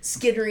 Puppets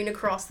skittering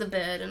across the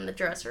bed and the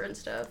dresser and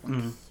stuff.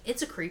 Mm.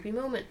 It's a creepy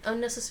moment,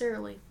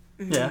 unnecessarily.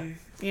 Yeah.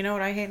 You know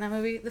what I hate in that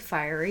movie? The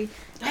Fiery.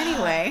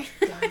 Anyway.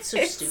 God, it's so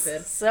It's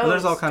stupid. So Well,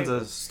 there's all kinds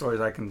stupid. of stories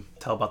I can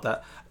tell about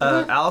that.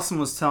 Mm-hmm. Allison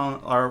was telling,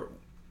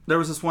 there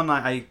was this one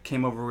night I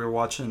came over, we were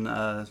watching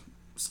a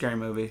scary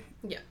movie.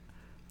 Yeah.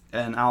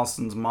 And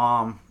Allison's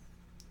mom,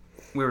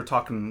 we were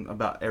talking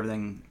about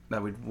everything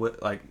that we'd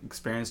like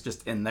experienced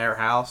just in their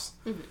house.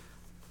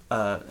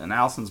 Mm-hmm. And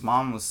Allison's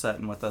mom was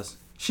sitting with us.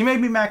 She made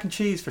me mac and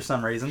cheese for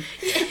some reason.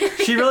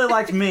 She really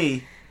liked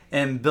me,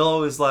 and Bill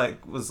was like,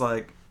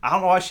 I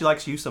don't know why she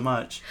likes you so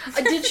much.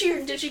 Did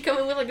she come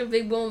in with like a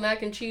big bowl of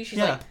mac and cheese? She's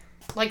Yeah. like,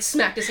 Like,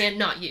 smacked his hand,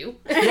 not you.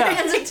 Yeah.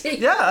 Hesitate.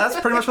 Yeah, that's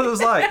pretty much what it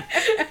was like.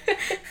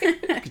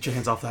 Get your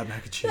hands off that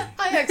mac and cheese.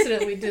 I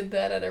accidentally did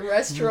that at a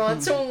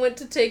restaurant. Someone went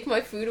to take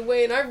my food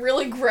away, and I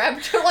really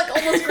grabbed her, like,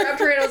 almost grabbed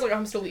her, and I was like,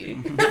 I'm still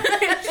eating.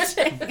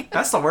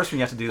 That's the worst when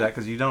you have to do that,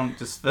 because you don't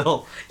just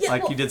feel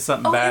like you did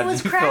something bad. It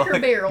was You feel Cracker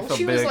like- Barrel. you feel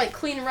She was, big. like,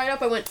 cleaning right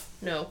up. I went,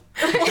 no.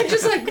 And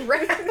just, like,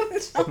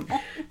 grabbed.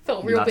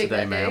 Felt real Not big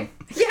today, that ma'am.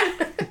 day.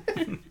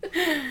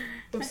 Yeah.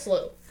 I'm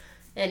slow.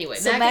 Anyway,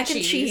 So mac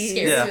and cheese.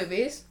 Scary Yeah.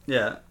 movies.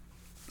 Yeah.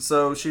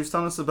 So she was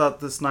telling us about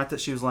this night that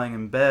she was laying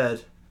in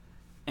bed,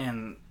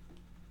 and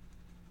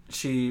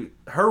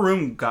her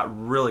room got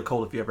really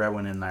cold if you ever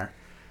went in there.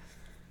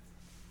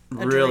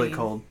 Really dream.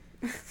 cold.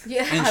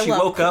 Yeah. And I she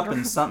love woke up cold and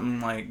rooms.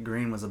 something like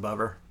green was above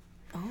her.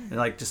 Oh.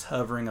 Like just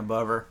hovering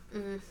above her.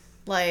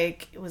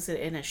 Like, was it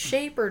in a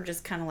shape or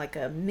just kind of like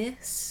a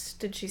mist,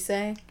 did she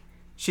say?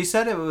 She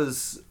said it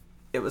was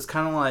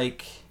kind of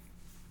like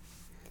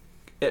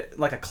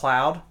a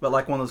cloud, but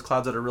like one of those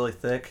clouds that are really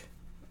thick.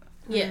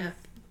 Yeah.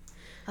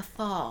 A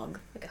fog.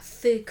 Like a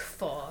thick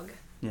fog.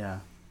 Yeah.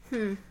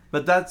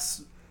 But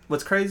that's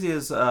what's crazy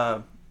is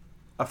a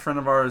friend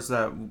of ours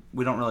that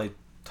we don't really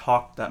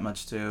talk that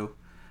much to,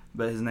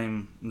 but his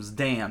name was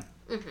Dan.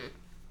 Mm-hmm.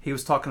 He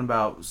was talking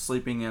about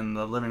sleeping in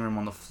the living room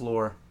on the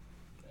floor,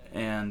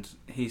 and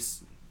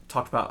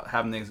talked about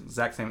having the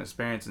exact same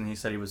experience, and he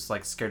said he was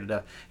like scared to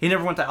death. He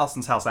never went to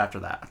Allison's house after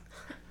that.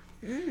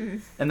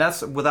 And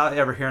that's without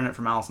ever hearing it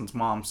from Allison's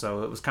mom,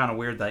 so it was kind of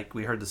weird. Like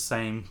we heard the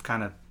same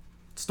kind of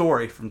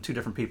story from two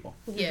different people.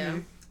 Yeah.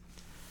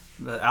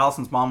 But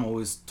Allison's mom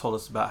always told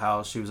us about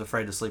how she was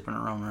afraid to sleep in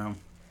her own room.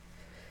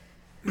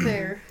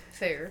 Fair.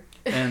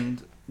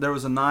 And there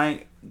was a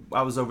night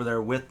I was over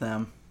there with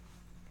them,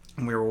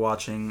 and we were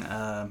watching.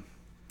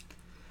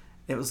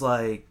 It was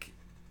like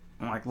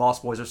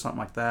Lost Boys or something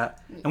like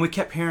that, and we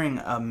kept hearing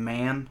a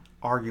man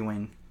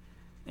arguing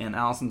in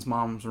Allison's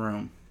mom's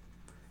room,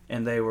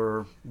 and they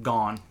were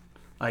gone.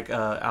 Like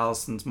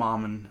Allison's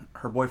mom and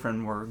her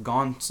boyfriend were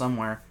gone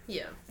somewhere,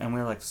 Yeah. and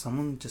we were like,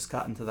 someone just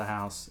got into the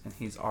house and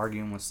he's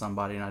arguing with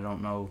somebody, and I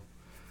don't know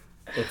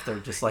if they're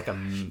just like a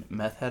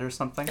meth head or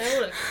something. That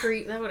would have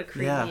creeped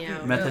me Yeah,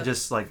 out. meth head Ugh.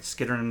 just like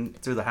skittering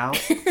through the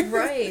house.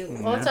 Right.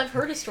 Once Yeah. I've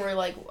heard a story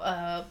like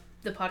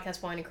the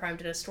podcast Wine and Crime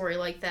did a story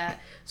like that.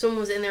 Someone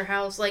was in their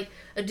house, like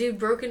a dude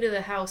broke into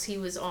the house. He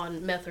was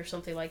on meth or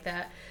something like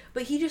that,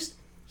 but he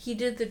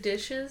did the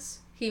dishes.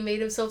 He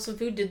made himself some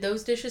food, did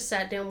those dishes,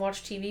 sat down,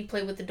 watched TV,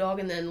 played with the dog,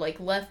 and then like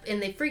left.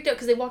 And they freaked out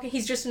because they walk in.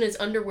 He's just in his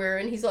underwear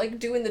and he's like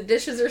doing the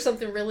dishes or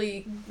something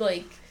really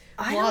like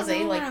I don't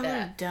blasé know like what I would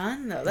that. have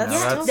done though. That's No,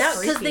 still that's-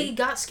 Because freaky. they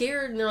got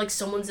scared and they're like,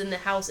 someone's in the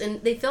house,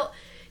 and they felt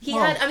he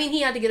Well-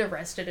 had to get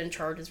arrested and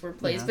charges were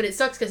placed. Yeah. But it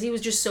sucks because he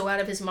was just so out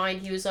of his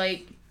mind. He was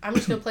like, I'm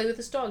just gonna play with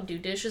this dog, do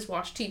dishes,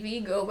 watch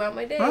TV, go about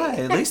my day. Right,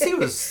 at least he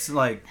was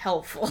like,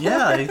 helpful.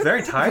 yeah, he's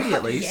very tidy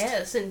at least.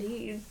 Yes,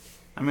 indeed.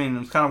 I mean,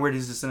 it's kind of weird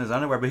he's just in his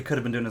underwear, but he could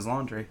have been doing his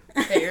laundry.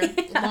 Fair.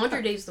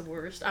 Laundry day's the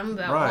worst. I'm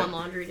about Right. on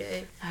laundry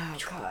day. Oh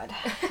god.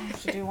 I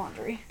have to do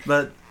laundry.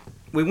 But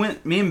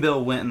me and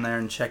Bill went in there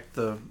and checked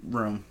the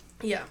room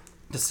Yeah.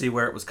 to see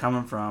where it was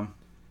coming from,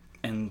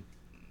 and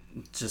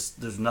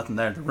just there's nothing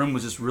there. The room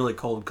was just really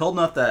cold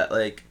enough that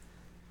like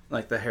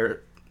the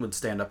hair would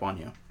stand up on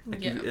you.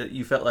 Like Yeah.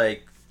 you felt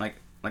like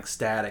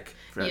static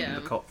from Yeah.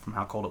 from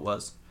how cold it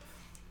was.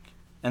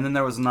 And then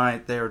there was a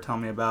night they were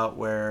telling me about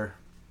where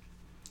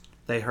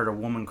they heard a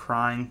woman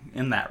crying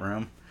in that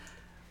room.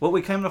 What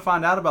we came to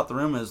find out about the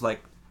room is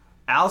like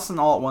Allison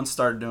all at once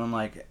started doing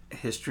like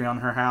history on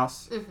her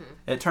house. Mm-hmm.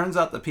 It turns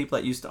out the people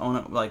that used to own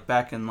it like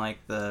back in like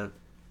the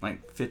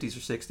 50s or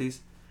 60s,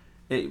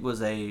 it was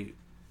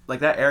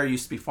that area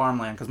used to be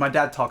farmland, because my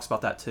dad talks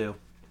about that too.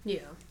 Yeah.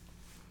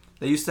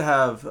 They used to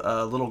have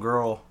a little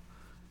girl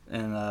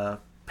and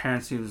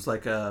parents. He was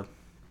like a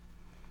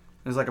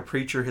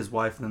preacher, his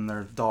wife, and then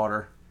their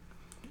daughter.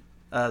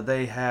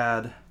 They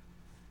had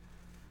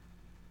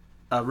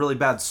a really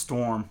bad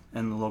storm,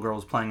 and the little girl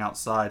was playing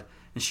outside,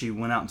 and she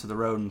went out into the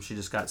road, and she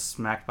just got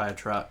smacked by a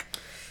truck.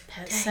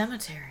 Pet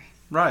cemetery.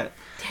 Right.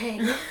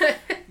 Dang.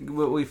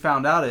 What we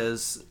found out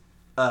is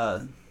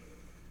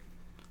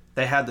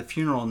they had the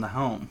funeral in the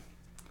home,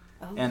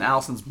 and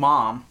Allison's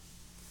mom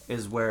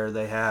is where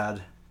they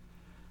had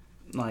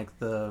like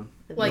the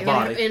Like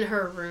body. in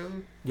her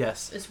room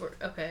Yes. is where,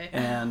 okay.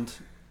 And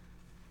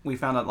we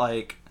found out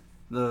like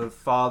the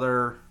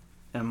father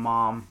and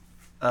mom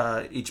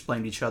each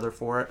blamed each other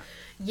for it.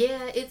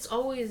 Yeah, it's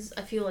always,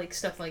 I feel like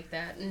stuff like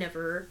that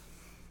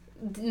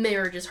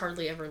marriages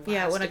hardly ever last.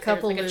 Yeah, when a if there's,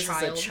 couple like, loses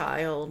a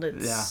child,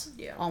 it's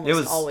Yeah. almost It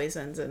was- always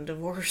ends in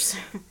divorce.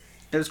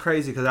 It was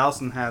crazy because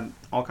Allison had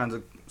all kinds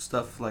of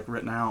stuff like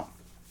written out.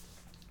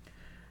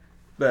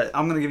 But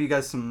I'm gonna give you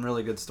guys some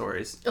really good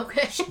stories.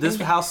 Okay. This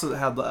house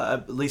had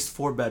at least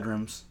 4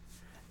 bedrooms,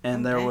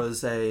 and there Okay.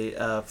 was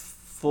a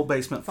full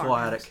basement, full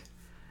Farmhouse. attic.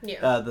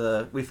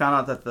 Yeah. We found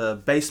out that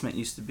the basement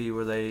used to be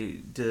where they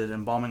did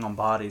embalming on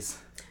bodies.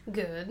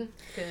 Good.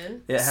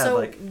 It had So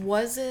like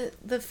was it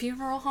the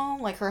funeral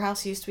home? Like her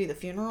house used to be the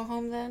funeral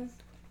home then?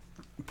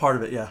 part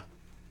of it, yeah.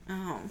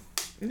 Oh.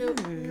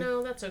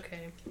 No, that's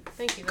okay.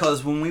 Thank you.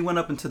 Because when we went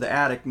up into the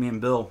attic, me and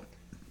Bill,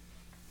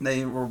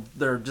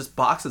 they're just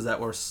boxes that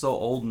were so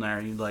old in there.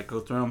 You'd like go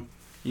through them,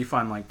 you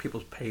find like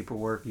people's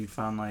paperwork. You'd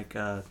find like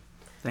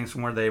things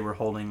from where they were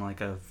holding like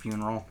a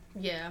funeral.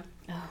 Yeah.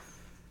 Oh.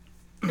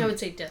 I would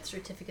say death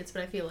certificates,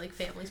 but I feel like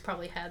families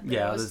probably had those.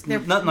 Yeah, there's They're,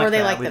 nothing were like they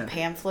that. like We the didn't-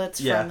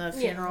 pamphlets Yeah. from the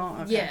funeral?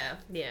 Okay.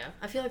 Yeah.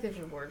 I feel like there's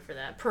a word for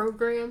that.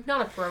 Program?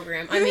 Not a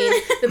program. I mean,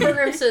 the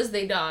program says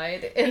they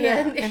died, and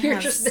Yeah, then it you're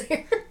has just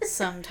there.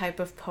 Some type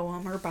of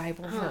poem or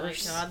Bible Oh my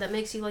verse. god, that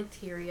makes you like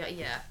teary. Yeah.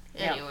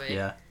 Yeah. Anyway.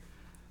 Yeah.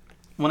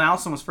 When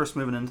Allison was first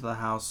moving into the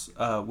house,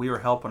 we were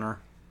helping her,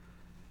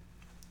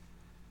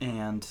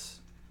 and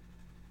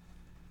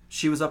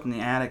she was up in the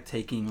attic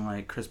taking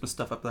like Christmas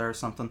stuff up there or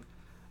something,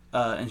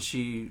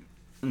 and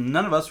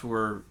none of us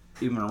were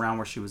even around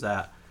where she was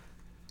at.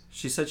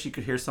 She said she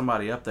could hear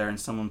somebody up there, and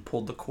someone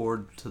pulled the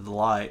cord to the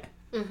light,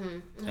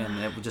 and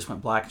it just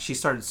went black. She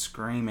started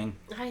screaming.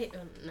 I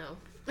don't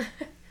know.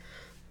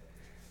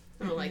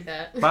 I don't like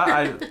that.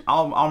 But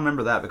I'll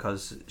remember that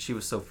because she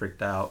was so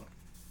freaked out.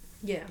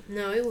 Yeah.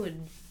 No, it would.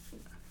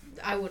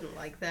 I wouldn't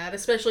like that,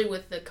 especially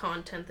with the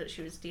content that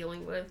she was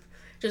dealing with.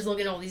 Just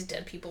looking at all these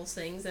dead people's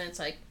things, and it's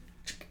like,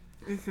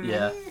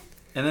 Yeah.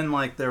 And then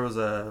like there was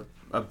a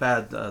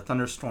bad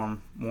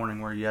thunderstorm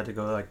warning where you had to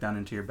go like down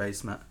into your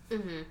basement,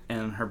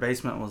 and her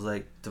basement was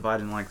like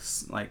divided in like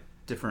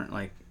different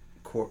like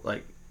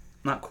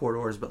not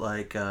corridors but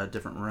like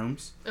different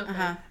rooms,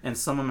 okay. and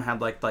some of them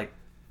had like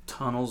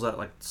tunnels that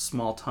like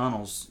small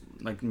tunnels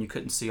like and you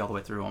couldn't see all the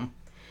way through them.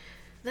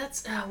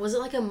 That's was it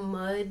like a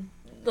mud,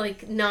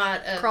 like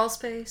not a Crawl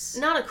space?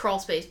 not a crawl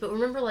space, but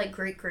remember like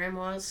great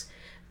grandma's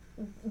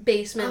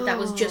basement that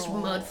was just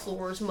mud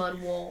floors,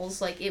 mud walls,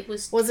 like it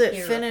was. Was it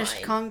terrifying.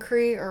 finished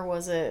concrete or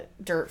was it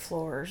dirt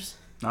floors?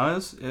 No,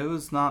 it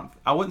was not.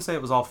 I wouldn't say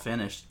it was all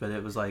finished, but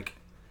it was like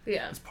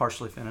Yeah, it's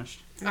partially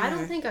finished. I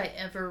don't think I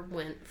ever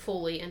went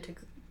fully into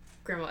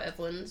Grandma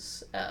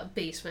Evelyn's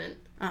basement.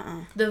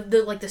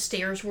 The like the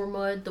stairs were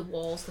mud, the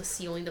walls, the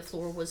ceiling, the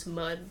floor was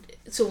mud.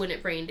 So when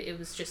it rained, it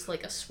was just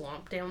like a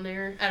swamp down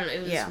there. I don't know.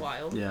 It was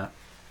wild. Yeah.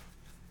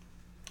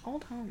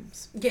 Old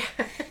homes. Yeah.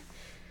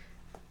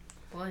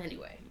 Well,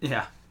 anyway.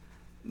 Yeah.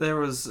 There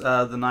was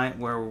the night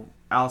where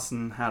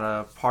Allison had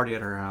a party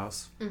at her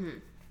house.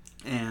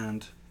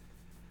 And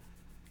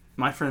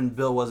my friend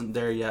Bill wasn't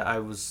there yet. I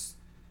was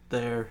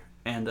there,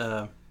 and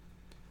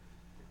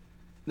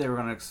they were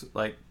going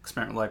to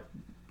experiment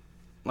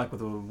like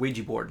with a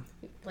Ouija board.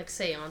 Like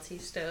seance-y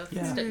stuff.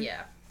 Yeah.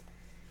 Yeah.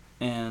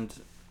 And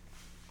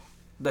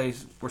they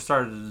just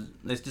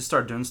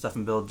started doing stuff,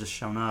 and Bill had just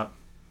shown up.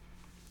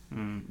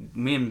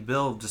 Me and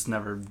Bill just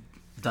never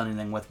done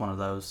anything with one of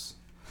those.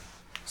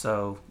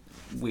 So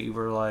we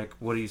were like,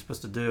 what are you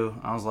supposed to do?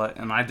 I was like,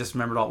 and I just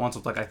remembered all at once, I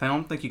was like, I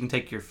don't think you can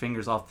take your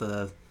fingers off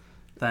the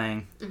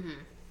thing,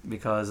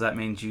 because that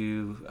means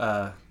you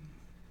are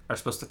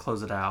supposed to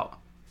close it out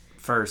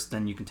first,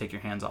 then you can take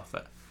your hands off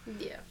it.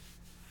 Yeah.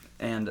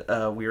 And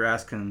we were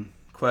asking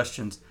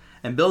questions,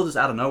 and Bill just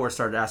out of nowhere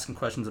started asking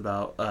questions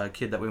about a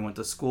kid that we went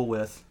to school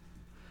with,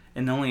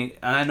 and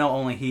I know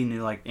only he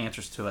knew like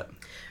answers to it.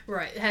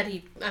 Right.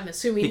 I'm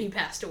assuming he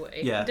passed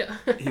away. Yeah,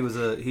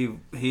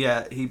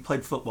 he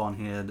played football, and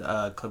he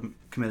had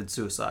committed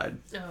suicide.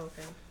 Oh,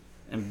 okay.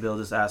 And Bill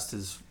just asked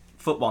his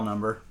football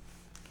number,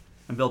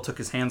 and Bill took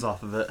his hands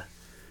off of it,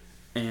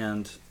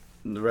 and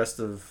the rest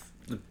of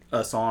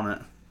us on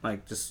it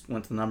like just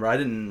went to the number. I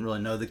didn't really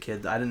know the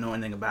kid. I didn't know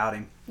anything about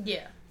him.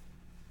 Yeah.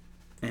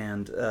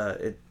 And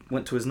it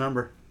went to his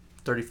number,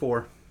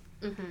 34.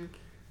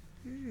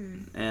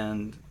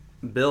 And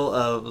Bill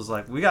was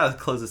like, we gotta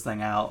close this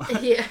thing out.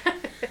 Yeah.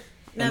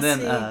 And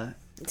then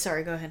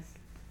Sorry, go ahead.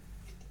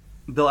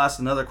 Bill asked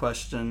another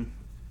question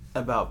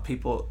about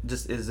people,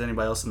 just is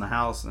anybody else in the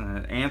house, and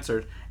it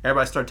answered.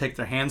 Everybody started taking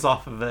their hands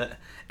off of it,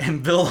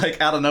 and Bill like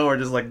out of nowhere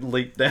just like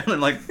leaped down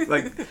and like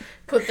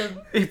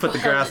he put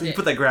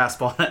that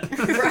grasp on it.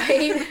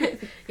 Right.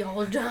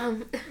 Y'all are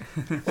dumb.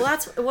 Well,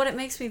 that's what it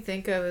makes me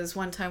think of is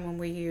one time when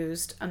we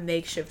used a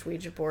makeshift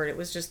Ouija board. It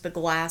was just the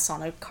glass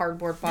on a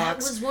cardboard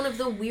box. That was one of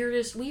the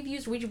weirdest. We've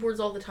used Ouija boards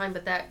all the time,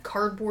 but that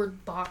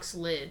cardboard box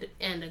lid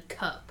and a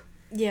cup.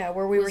 Yeah,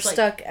 where we were was like-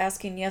 stuck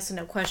asking yes and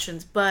no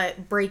questions,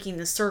 but breaking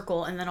the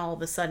circle, and then all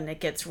of a sudden it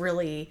gets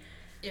really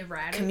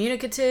Erratic.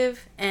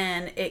 communicative,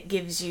 and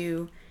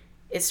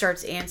it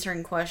starts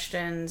answering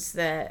questions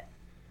that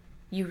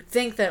you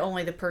think that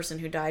only the person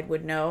who died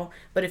would know,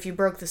 but if you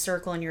broke the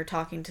circle and you're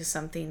talking to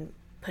something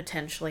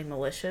potentially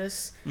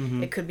malicious,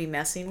 it could be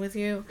messing with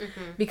you,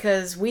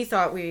 because we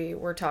thought we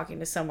were talking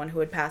to someone who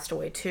had passed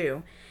away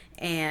too,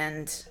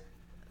 and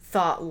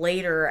thought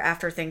later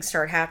after things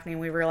started happening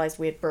we realized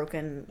we had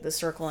broken the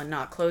circle and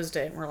not closed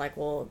it, and we're like,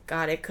 well,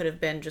 God, it could have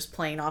been just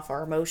playing off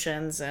our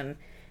emotions and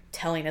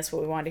telling us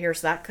what we wanted to hear,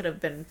 so that could have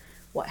been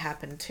what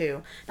happened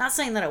too. Not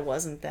saying that it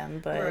wasn't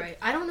them, but Right.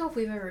 I don't know if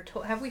we've ever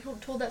told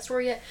told that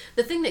story yet.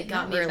 The thing that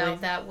got Not me really.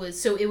 about that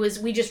was,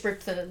 we just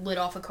ripped the lid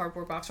off a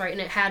cardboard box, right? And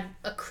it had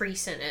a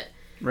crease in it.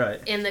 Right.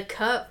 And the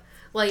cup,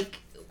 like,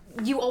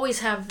 you always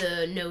have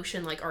the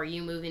notion, like, are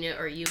you moving it?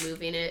 Are you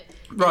moving it?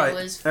 And Right. It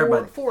was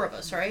Everybody. four of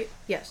us, right?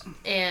 Yes.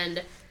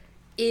 And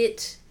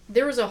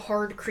there was a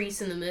hard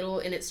crease in the middle,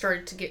 and it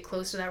started to get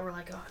close to that. We're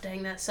like, oh,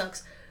 dang, that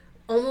sucks.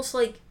 Almost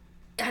like,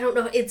 I don't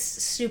know, it's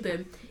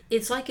stupid.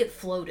 It's like it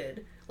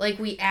floated. Like,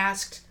 we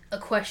asked a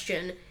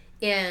question,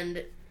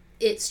 and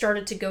it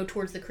started to go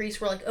towards the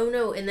crease. We're like, oh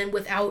no, and then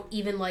without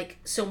even, like,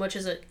 so much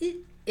as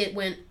it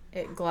went,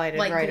 It glided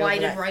like, right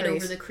glided over that right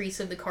crease. over the crease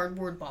of the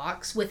cardboard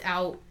box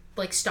without,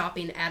 like,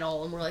 stopping at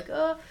all. And we're like,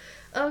 oh,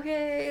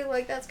 okay,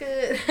 like, that's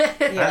good.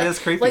 That is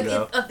creepy, like,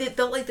 though. it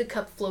felt like the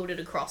cup floated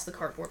across the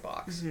cardboard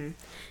box. Mm-hmm.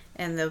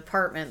 And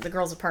the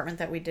girl's apartment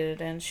that we did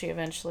it in, she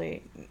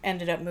eventually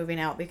ended up moving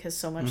out because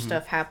so much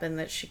stuff happened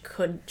that she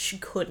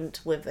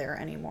couldn't live there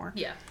anymore.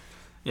 Yeah.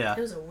 Yeah.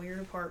 It was a weird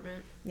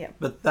apartment.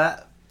 But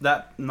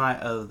that night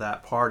of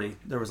that party,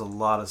 there was a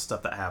lot of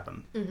stuff that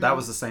happened. That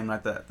was the same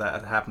night that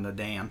happened to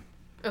Dan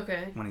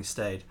Okay. when he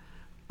stayed.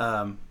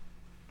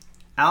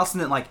 Allison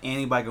didn't like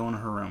anybody going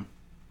in her room.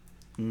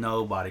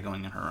 Nobody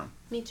going in her room.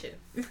 Me too.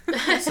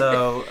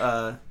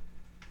 So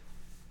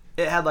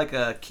it had like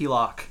a key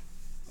lock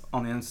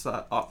on the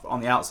inside,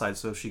 on the outside,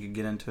 so she could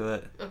get into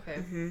it.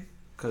 Okay.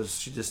 Because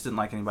she just didn't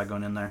like anybody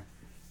going in there,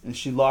 and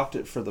she locked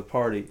it for the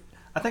party.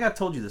 I think I've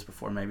told you this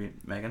before, maybe,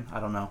 Megan. I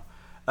don't know.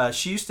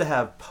 She used to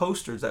have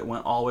posters that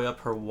went all the way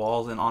up her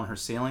walls and on her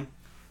ceiling.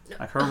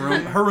 Like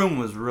her room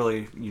was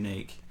really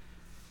unique.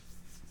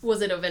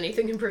 Was it of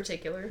anything in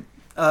particular?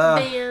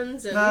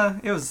 Bands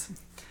and... It was.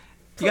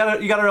 You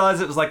gotta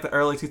realize it was like the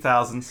early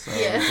 2000s. So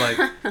Yeah. it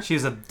was like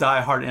she's a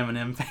diehard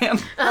Eminem fan.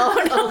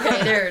 Oh,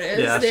 okay, there it is.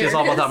 Yeah, there she's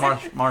all it about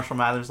is. that Marshall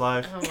Mathers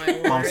live. Oh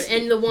my lord!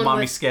 And the one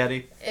Mommy with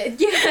Scatty.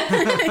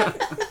 yeah,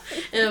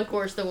 and of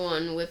course the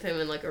one with him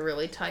in like a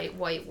really tight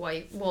white.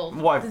 Well,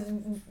 Wife.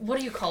 what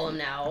do you call him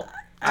now?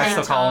 I still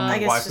Tank call top. him I a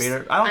guess wife just-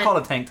 beater. I don't call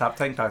it a tank top.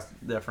 Tank top's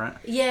different.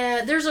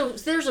 Yeah, there's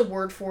a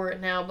word for it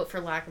now, but for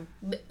lack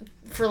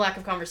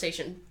of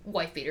conversation,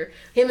 wife beater.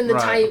 Him in the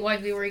Right. tight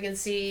wife beater where you can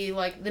see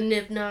like the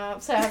nip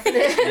knops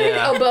happening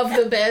Yeah. above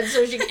the bed,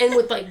 so and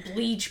with like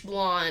bleach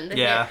blonde.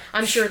 Yeah.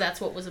 I'm sure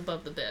that's what was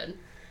above the bed.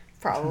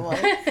 Probably.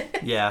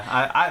 Yeah,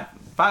 I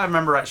if I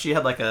remember right, she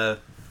had like a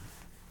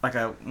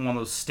one of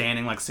those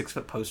standing like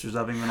 6-foot posters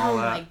of him and all Oh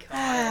my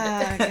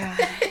that.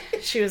 god.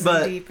 God. She was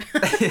But- in deep.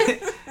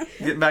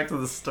 Get back to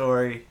the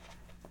story.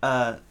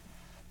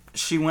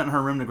 She went in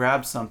her room to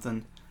grab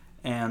something,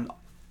 and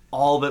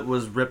all of it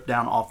was ripped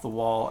down off the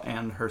wall,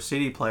 and her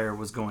CD player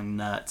was going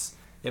nuts.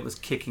 It was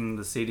kicking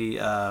the CD.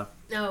 Oh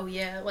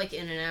yeah, like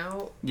In and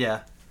Out. Yeah,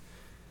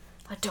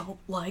 I don't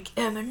like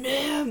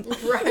Eminem.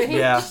 Right.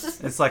 yeah.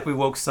 It's like we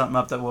woke something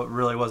up that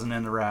really wasn't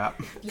into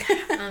rap.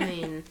 I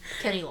mean,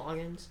 Kenny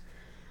Loggins.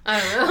 I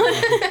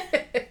don't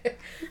know.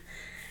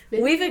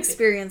 We've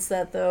experienced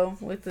that though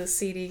with the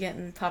CD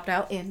getting popped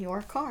out in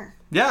your car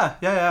Yeah.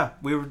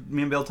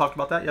 Me and Bill talked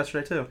about that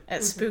yesterday too.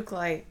 at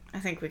Spooklight. I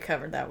think we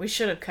covered that. We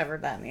should have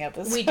covered that in the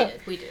episode.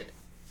 We did.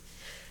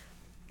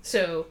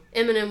 So,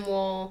 Eminem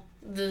wall,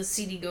 the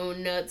CD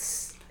going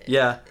nuts.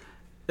 Yeah,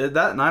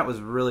 that night was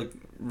really,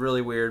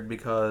 really weird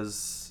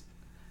because,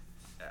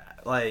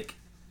 like,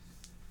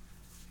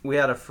 we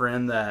had a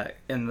friend that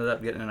ended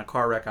up getting in a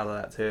car wreck out of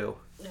that too.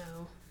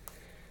 No.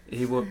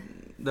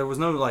 There was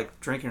no like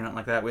drinking or nothing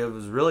like that. It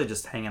was really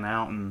just hanging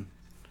out and,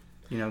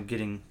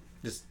 getting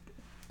just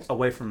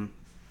away from,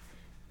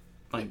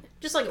 like,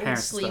 Just like old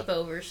parents and stuff.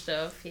 sleepover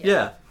stuff.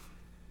 Yeah.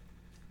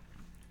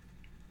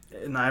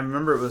 And I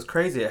remember it was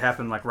crazy. It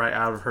happened like right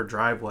out of her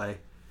driveway.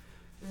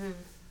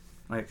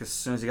 Like as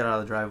soon as he got out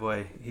of the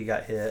driveway, he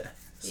got hit.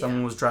 Someone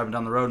Yeah. was driving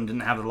down the road and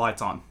didn't have their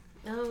lights on.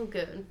 Oh,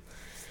 good.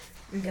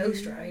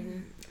 Ghost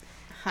riding.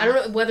 I don't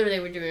know whether they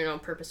were doing it on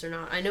purpose or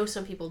not. I know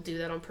some people do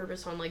that on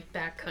purpose on like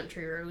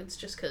backcountry roads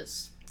just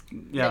because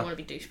they Yeah, want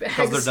to be douchebags.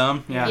 because they're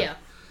dumb. Yeah. Yeah.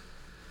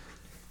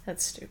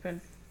 That's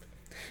stupid.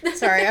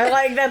 Sorry,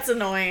 that's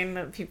annoying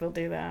that people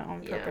do that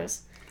on Yeah.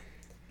 purpose.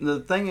 The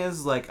thing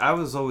is, like, I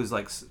was always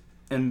like,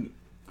 and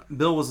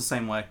Bill was the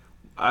same way.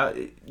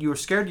 You were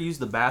scared to use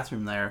the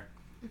bathroom there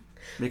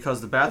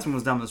because the bathroom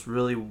was down this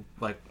really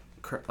like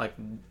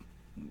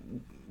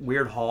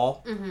weird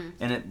hall,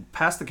 and it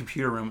passed the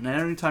computer room. And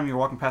every time you were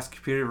walking past the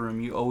computer room,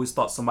 you always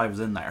thought somebody was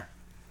in there.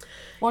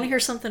 Want to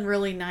hear something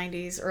really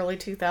 90s, early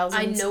 2000s?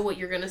 I know what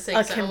you're going to say. A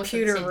 'cause I almost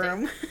said the computer same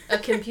thing. room. A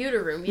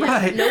computer room, yeah.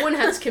 Right. No one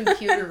has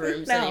computer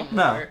rooms No. anymore.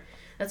 No.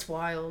 That's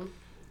wild.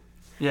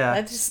 Yeah.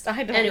 I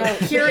don't Anyway.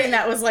 know. Hearing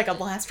that was like a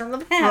blast from the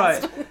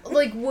past. Right.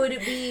 Like,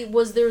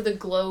 was there the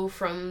glow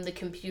from the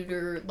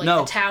computer, like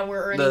No. the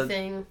tower or The-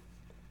 anything?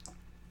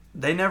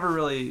 They never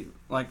really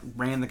like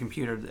ran the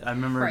computer. I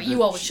remember. Right,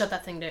 you always shut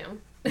that thing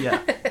down.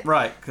 Yeah,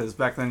 right. Because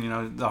back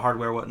then, the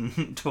hardware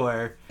wasn't to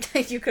where.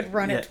 You could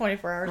run Yeah. it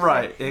 24 hours.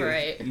 Right.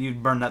 Right.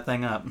 You'd burn that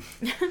thing up.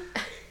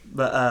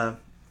 But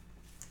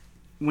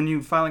when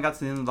you finally got to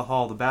the end of the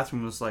hall, the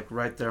bathroom was like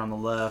right there on the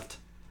left.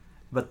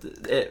 But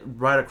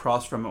right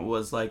across from it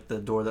was like the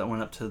door that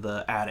went up to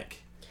the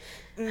attic.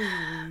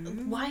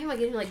 Why am I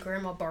getting like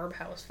Grandma Barb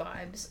house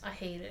vibes? I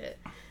hate it.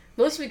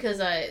 Mostly because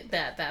that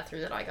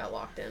bathroom that I got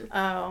locked in.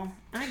 Oh,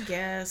 I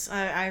guess.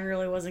 I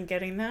really wasn't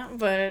getting that,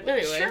 but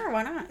Anyway. sure,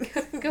 why not?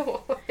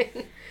 Go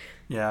on.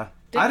 Yeah.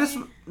 I just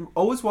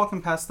always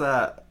walking past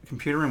that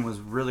computer room was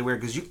really weird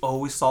because you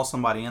always saw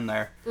somebody in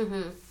there.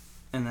 Mm-hmm.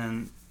 And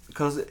then,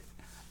 because,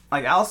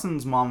 like,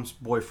 Allison's mom's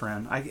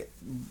boyfriend,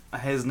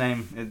 his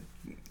name,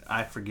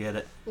 I forget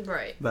it,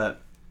 Right.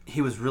 but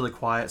he was really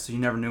quiet, so you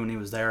never knew when he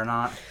was there or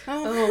not.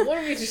 Oh, what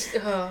are we just...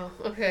 Oh,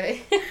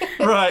 okay.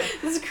 Right.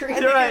 This is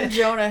crazy. You're right.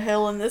 Jonah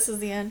Hill, and this is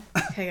the end.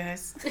 Hey,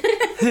 guys.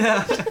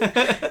 Yeah.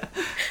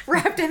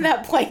 Wrapped in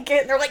that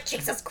blanket, and they're like,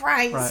 Jesus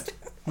Christ. Right.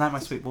 Not my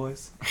sweet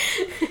boys.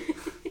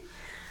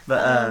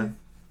 But,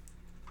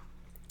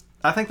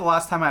 I think the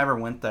last time I ever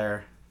went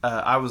there,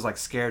 I was, like,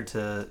 scared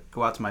to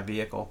go out to my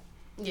vehicle.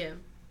 Yeah.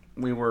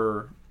 We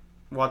were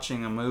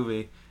watching a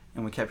movie,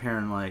 and we kept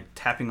hearing, like,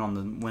 tapping on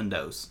the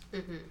windows.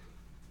 Mm-hmm.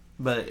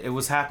 But it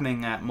was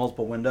happening at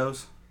multiple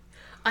windows.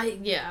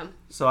 Yeah.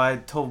 So I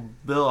told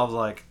Bill, I was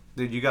like,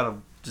 dude, you gotta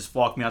just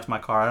walk me out to my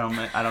car.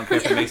 I don't care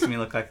if it makes me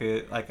look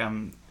like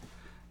I'm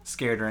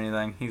scared or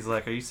anything. He's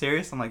like, are you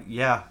serious? I'm like,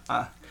 yeah.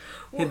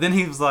 Then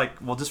he was like,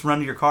 well, just run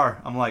to your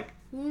car. I'm like,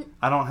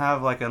 I don't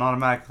have like an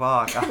automatic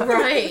lock.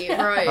 Right,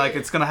 right. Like,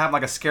 it's gonna happen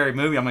like a scary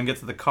movie. I'm gonna get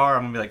to the car.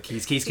 I'm gonna be like,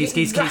 keys.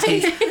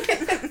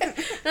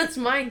 That's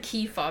my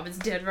key fob is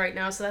dead right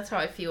now, so that's how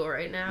I feel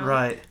right now.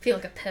 Right. I feel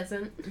like a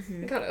peasant.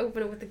 I gotta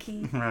open it with the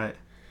key. Right.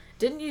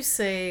 Didn't you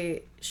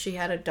say she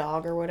had a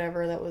dog or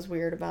whatever that was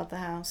weird about the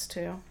house,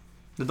 too?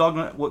 The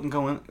dog wouldn't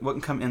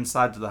come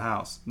inside to the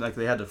house. Like,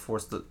 they had to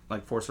force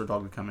her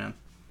dog to come in.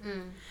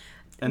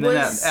 And then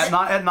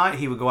at night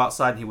he would go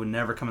outside and he would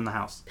never come in the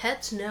house.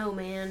 Pets know,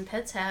 man.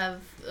 Pets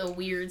have a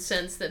weird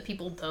sense that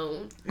people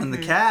don't. And the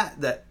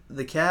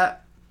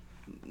cat,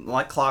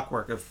 like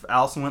clockwork, if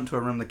Allison went to a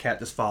room, the cat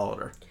just followed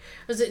her.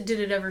 Did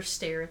it ever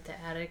stare at the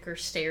attic or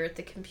stare at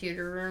the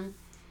computer room?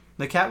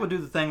 The cat would do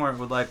the thing where it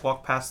would like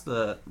walk past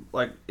it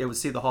would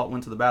see the hall, it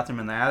went to the bathroom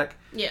in the attic,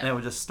 Yeah. and it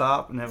would just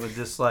stop and it would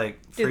just like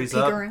Do the freeze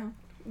peek up, around.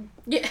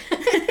 Yeah.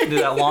 do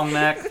that long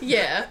neck.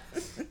 Yeah.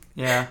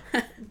 Yeah.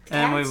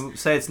 And we would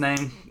say its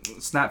name,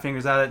 snap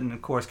fingers at it, and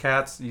of course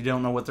cats, you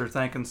don't know what they're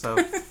thinking, so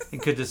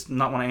it could just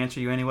not want to answer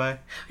you anyway.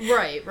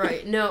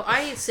 Right. No,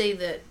 I say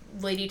that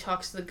Lady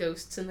talks to the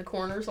ghosts in the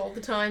corners all the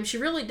time. She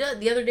really does.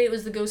 The other day it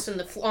was the ghost on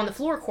the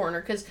floor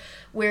corner, because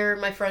where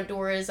my front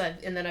door is,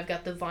 and then I've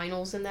got the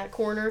vinyls in that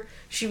corner.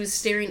 She was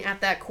staring at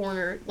that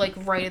corner, like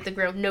right at the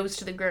ground, nose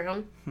to the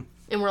ground.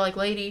 And we're like,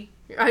 Lady.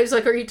 I was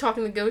like, are you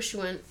talking to the ghost? She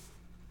went...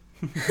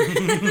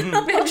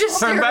 and just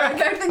stared right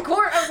back to the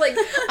corner. I was like,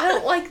 I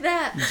don't like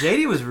that.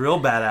 JD was real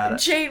bad at it.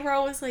 Jade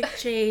Rowe was like,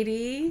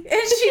 JD.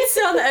 And she'd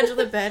sit on the edge of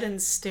the bed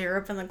and stare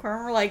up in the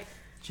corner. We're like,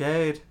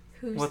 Jade,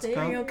 Who's what's there?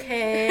 going?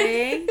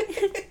 okay,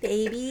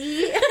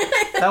 baby.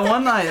 That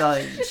one night,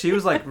 like, she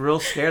was like real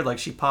scared. Like,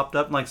 she popped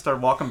up and like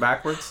started walking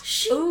backwards.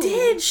 She Ooh,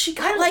 did. She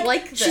got I don't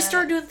like she that.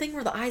 started doing the thing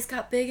where the eyes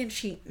got big and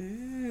she,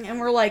 and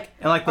we're like,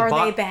 And like the are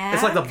bo- they back?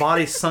 It's like the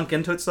body sunk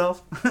into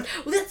itself.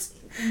 Well,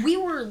 we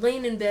were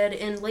laying in bed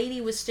and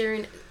Lady was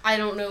staring. I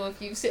don't know if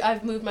you've seen.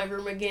 I've moved my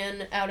room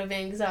again out of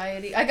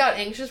anxiety. I got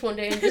anxious one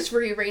day and just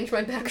rearranged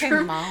my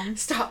bedroom. Mom.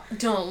 Stop!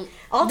 Don't.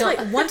 I'll tell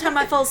Don't. you, one time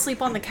I fell asleep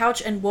on the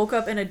couch and woke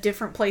up in a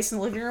different place in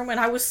the living room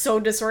and I was so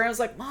disoriented. I was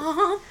like,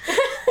 Mom.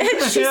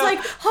 And she's Yeah. like,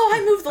 oh,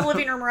 I moved the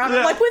living room around. I'm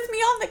Yeah. like, with me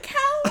on the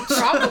couch.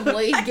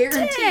 Probably,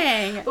 guaranteed.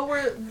 Dang.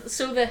 But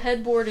so the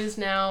headboard is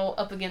now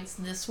up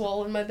against this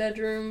wall in my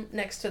bedroom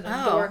next to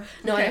the Oh, door.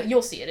 No, okay.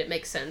 you'll see it. It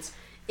makes sense.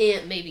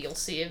 And maybe you'll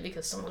see it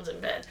because someone's in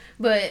bed.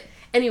 But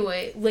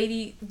anyway,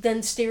 Lady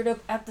then stared up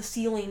at the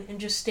ceiling and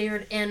just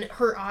stared, and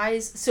her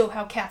eyes, so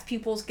how cat's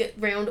pupils get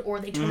round or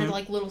they turn into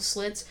like little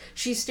slits,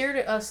 she stared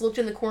at us, looked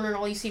in the corner, and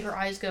all you see her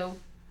eyes go,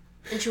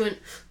 and she went,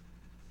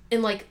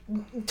 and like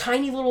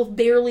tiny little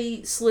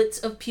barely slits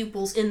of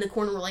pupils in the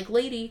corner were like,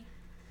 Lady.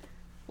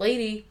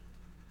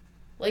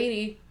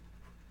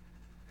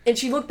 And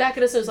she looked back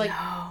at us and was like,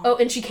 oh,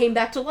 and she came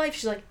back to life.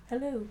 She's like,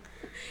 hello.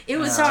 It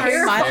was Sorry,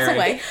 terrifying. miles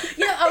away.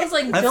 Yeah, I was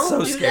like, That's don't so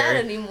do that scary.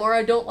 anymore.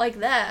 I don't like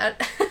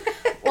that.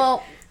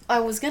 Well, I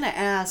was gonna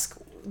ask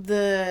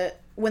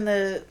when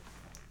the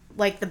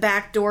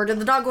back door, did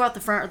the dog go out the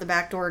front or the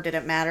back door? Did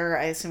it matter?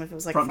 I assume if it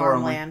was like Front door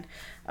only. farmland.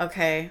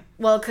 Okay.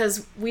 Well,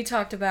 because we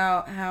talked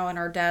about how in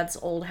our dad's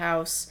old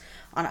house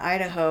on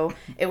Idaho,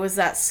 it was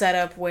that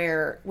setup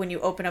where when you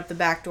open up the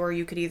back door,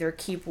 you could either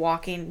keep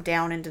walking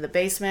down into the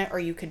basement or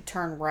you could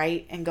turn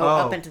right and go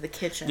up into the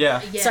kitchen. Yeah.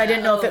 So I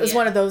didn't know if it was yeah.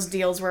 one of those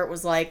deals where it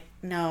was like,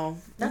 no.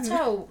 That's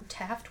how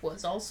Taft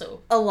was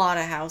also. A lot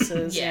of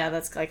houses. Yeah. Yeah,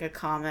 that's like a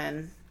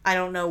common. I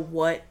don't know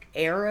what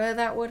era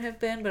that would have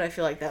been, but I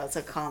feel like that's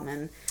a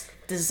common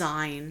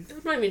design.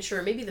 I'm not even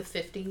sure. Maybe the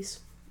 50s.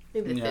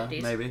 Maybe the Yeah,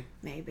 50s. maybe.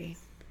 Maybe.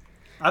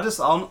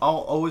 I'll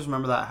always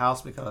remember that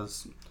house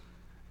because,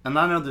 and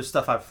I know there's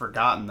stuff I've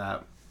forgotten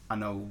that I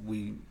know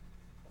we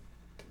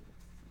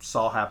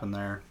saw happen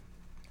there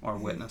or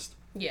witnessed.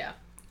 Yeah.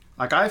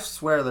 Like, I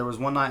swear there was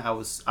one night I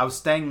was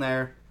staying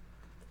there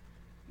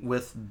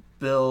with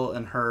Bill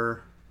and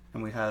her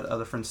and we had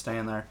other friends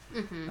staying there.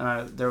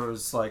 And there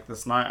was like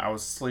this night I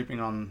was sleeping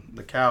on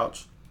the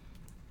couch,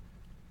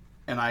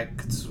 and I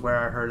could swear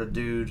I heard a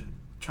dude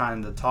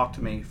trying to talk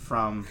to me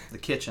from the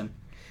kitchen.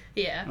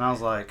 Yeah. And I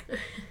was like,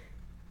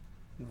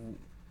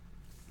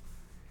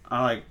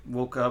 I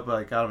woke up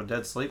out of a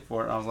dead sleep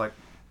for it. I was like,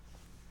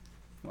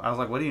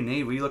 what do you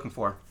need? What are you looking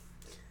for?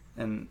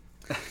 And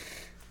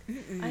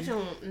I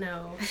don't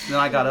know. then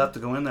I got up to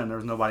go in there, and there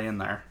was nobody in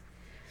there.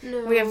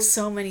 No. We have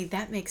so many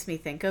that makes me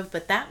think of,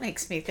 but that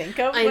makes me think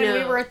of I when we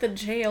know. were at the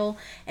jail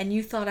and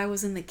you thought I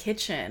was in the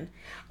kitchen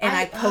and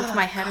I poked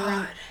my head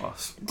around. Well,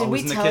 Did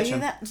always we in the tell kitchen. you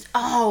that?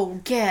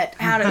 Oh, get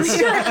out of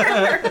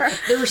here.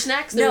 There were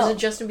snacks. There No. was a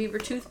Justin Bieber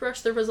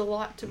toothbrush. There was a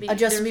lot to be. A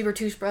Justin there- Bieber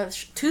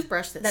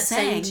toothbrush that sang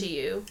sang. to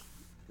you.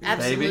 Baby?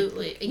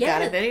 Absolutely. You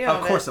got a video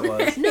Of course it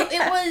was. No,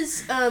 it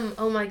was.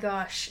 Oh my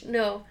gosh.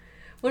 No.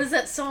 What is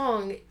that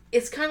song?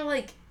 It's kind of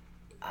like.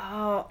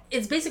 Oh,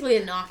 It's basically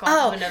a knockoff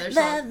of another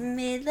love song.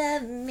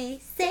 me,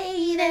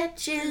 say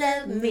that you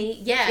love me.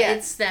 Yeah, Yeah.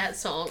 it's that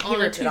song. He on a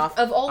ripped it tooth- off.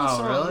 Of all the Oh,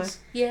 songs.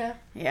 Yeah.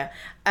 Yeah.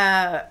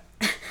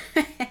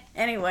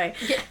 Anyway,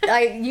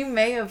 you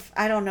may have,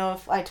 I don't know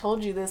if I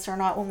told you this or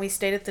not, when we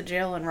stayed at the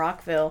jail in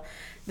Rockville,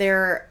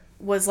 there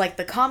was like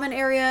the common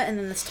area and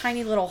then this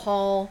tiny little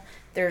hall.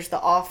 There's the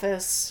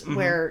office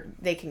where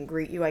they can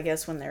greet you, I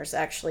guess, when there's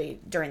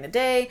actually during the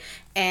day.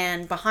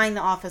 And behind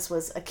the office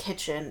was a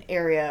kitchen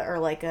area or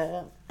like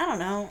a, I don't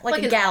know, like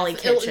a an galley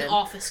kitchen. An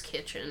office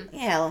kitchen.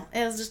 Yeah,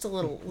 it was just a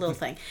little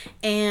thing.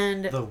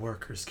 And The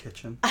workers'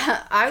 kitchen.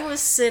 I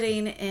was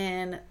sitting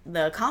in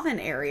the common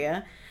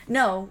area.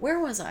 No, where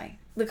was I?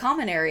 The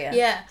common area.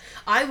 Yeah.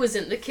 I was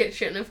in the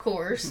kitchen, of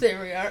course. There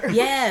we are.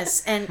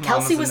 Yes, and Mom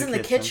Kelsey was was in in the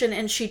the kitchen. kitchen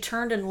and she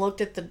turned and looked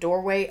at the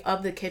doorway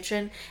of the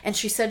kitchen and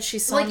she said she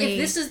saw Like, me. if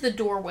this is the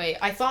doorway,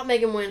 I thought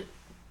Megan went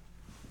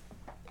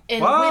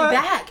and What? went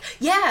back.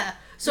 Yeah.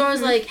 So I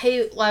was like,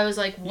 hey, I was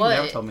like, You what?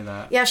 never told me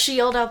that. Yeah, she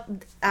yelled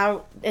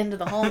out into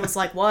the hall and was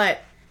like, "What?"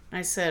 And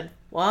I said,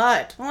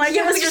 "What?" I'm like,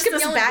 Yeah, it was we just just kept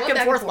this yelling, back "What?" and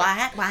back and forth.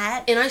 forth.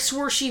 What? And I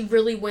swore she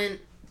really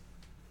went,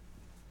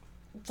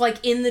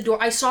 like, in the door.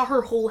 I saw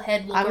her whole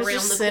head look I was around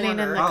just the sitting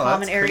corner. in the Oh, common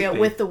that's area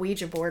creepy. with the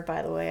Ouija board,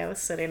 by the way. I was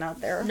sitting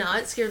out there. No,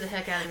 it scared the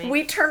heck out of me.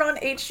 We turned on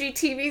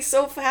HGTV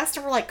so fast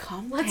and we're like,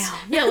 calm down.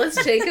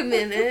 Let's take a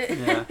minute.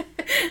 Yeah.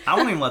 I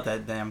won't even let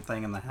that damn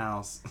thing in the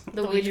house.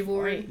 The Ouija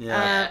board.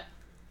 Yeah.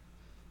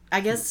 I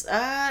guess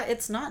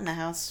it's not in the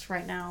house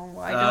right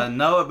now.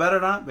 No, it better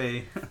not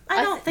be.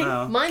 I don't think.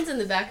 No. Mine's in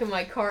the back of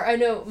my car. I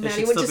know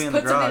Maddie should would still just be in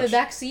put the something in the garage.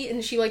 back seat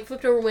and she like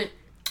flipped over and went,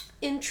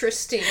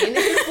 interesting, and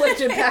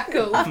flipped it back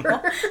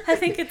over. I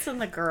think it's in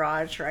the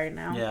garage right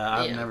now. Yeah,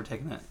 I've Yeah. never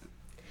taken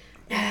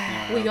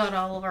it. We got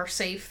all of our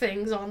safe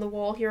things on the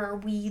wall here, our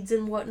weeds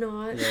and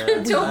whatnot.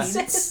 Yeah. Don't Weeds.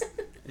 say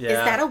Yeah. Is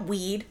that a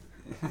weed?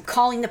 I'm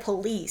calling the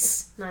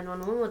police.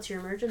 911, what's your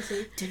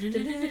emergency?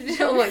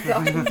 Oh my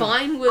god,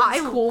 Vine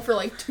was cool for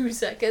like 2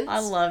 seconds. I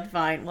loved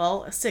Vine.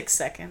 Well, 6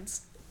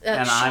 seconds.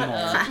 And shut I'm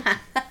up.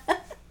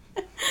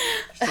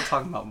 Still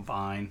talking about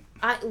Vine.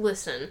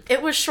 Listen,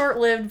 It was short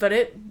lived, but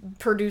it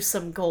produced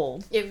some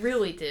gold. it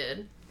really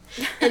did.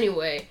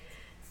 Anyway,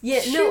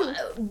 yeah, no,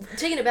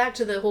 taking it back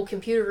to the whole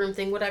computer room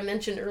thing, what I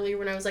mentioned earlier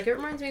when I was like, it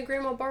reminds me of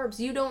Grandma Barb's.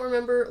 You don't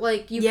remember,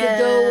 like, you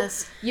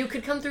Yes. you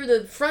could come through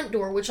the front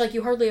door, which, like,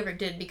 you hardly ever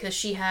did because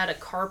she had a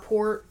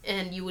carport,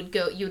 and you would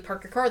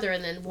park your car there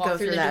and then walk Go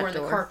through through the that door in the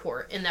door.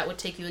 carport, and that would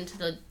take you into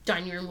the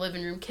dining room,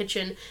 living room,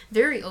 kitchen.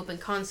 Very open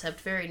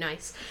concept, very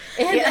nice.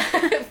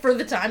 And for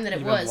the time that it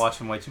You've was. been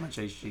watching way too much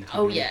HGTV.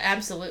 Oh yeah,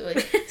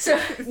 absolutely. So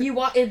you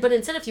walk, but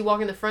instead if you walk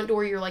in the front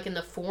door, you're like in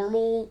the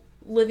formal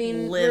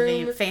living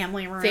room,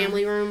 family room.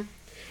 family room,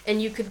 and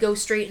you could go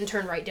straight and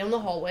turn right down the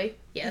hallway.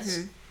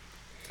 Yes.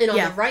 And on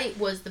Yeah. the right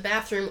was the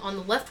bathroom. On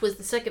the left was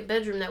the second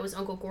bedroom. That was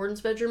Uncle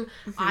Gordon's bedroom.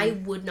 I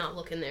would not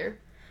look in there.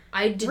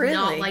 I did not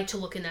Really? like to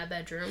look in that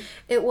bedroom.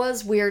 It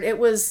was weird.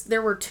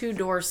 There were 2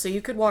 doors, so you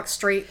could walk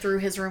straight through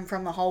his room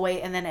from the hallway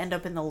and then end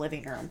up in the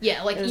living room.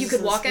 Yeah, like It was you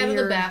could this walk out of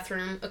the weird-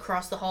 bathroom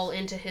across the hall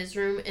into his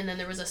room, and then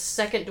there was a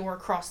second door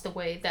across the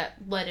way that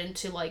led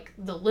into like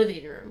the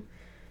living room.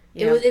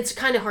 Yeah. It's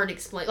kind of hard to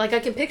explain. Like I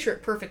can picture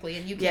it perfectly,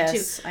 and you can too.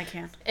 Yes, I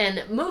can.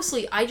 And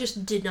mostly, I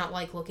just did not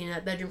like looking at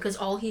that bedroom because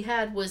all he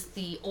had was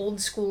the old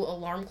school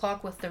alarm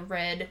clock with the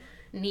red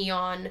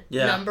neon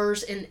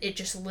numbers, and it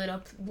just lit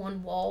up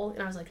one wall.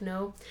 And I was like,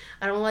 no,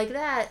 I don't like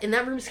that. And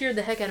that room scared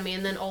the heck out of me.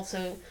 And then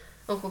also,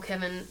 Uncle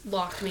Kevin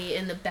locked me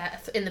in the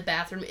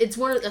bathroom. It's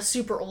a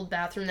super old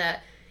bathroom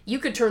that you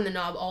could turn the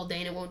knob all day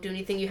and it won't do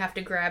anything. You have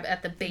to grab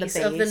at the base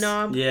of the base.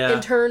 knob Yeah.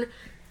 and turn.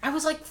 I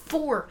was like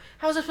 4.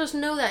 How was I supposed to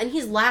know that? And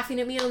he's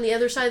laughing at me on the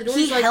other side of the door.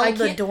 He He's like, held I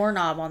the can't.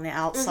 doorknob on the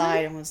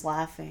outside and was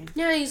laughing.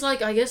 Yeah, he's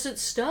like, I guess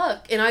it's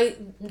stuck. And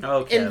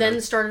Okay. and then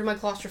started my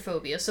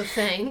claustrophobia, so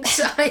thanks.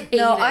 I hate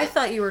No, it. I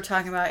thought you were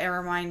talking about, it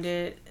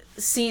reminded,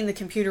 seeing the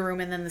computer room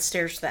and then the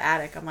stairs to the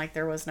attic. I'm like,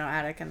 there was no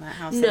attic in that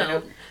house. that I No,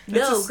 know.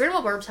 no.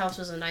 Grandma Barb's house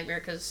was a nightmare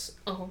because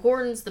Uncle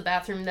Gordon's, the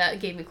bathroom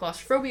that gave me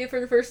claustrophobia for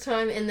the first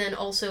time, and then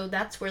also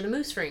that's where the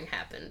moose ring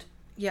happened.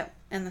 Yep,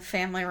 in the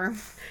family room.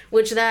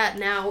 Which that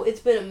now it's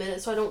been a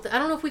minute, so I don't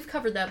know if we've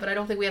covered that, but I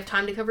don't think we have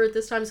time to cover it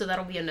this time. So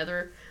that'll be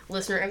another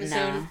listener episode.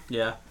 No.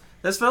 Yeah.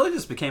 This really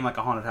just became like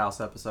a haunted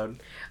house episode.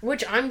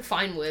 Which I'm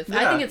fine with. Yeah.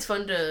 I think it's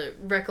fun to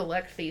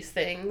recollect these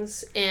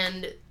things.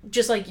 And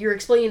just like you're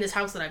explaining this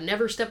house that I've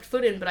never stepped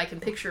foot in, but I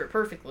can picture it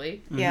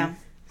perfectly. Yeah,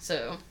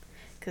 So,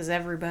 because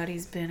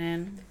everybody's been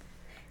in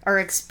or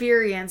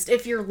experienced.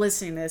 If you're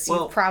listening to this, you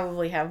Well,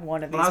 probably have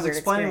one of these When I was weird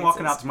explaining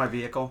walking out experiences. to my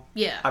vehicle,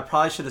 yeah. I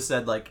probably should have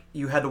said, like,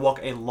 you had to walk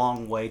a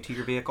long way to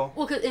your vehicle.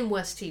 Well, 'cause in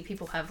West T,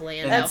 people have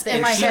land That's out there.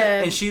 in my she,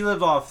 head. And she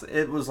lived off,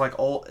 it was like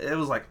old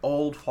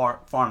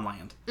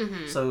farmland.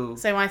 Mm-hmm. So,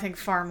 So when I think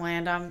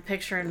farmland, I'm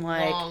picturing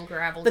like Long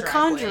gravel The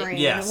driveway. Conjuring,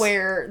 Yes.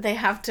 where they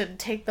have to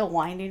take the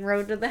winding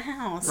road to the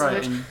house. Right,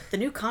 Which and- the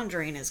new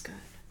Conjuring is good,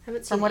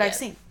 Haven't seen from what it I've yet.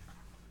 seen.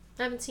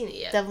 I haven't seen it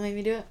yet. Devil made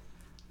me do it.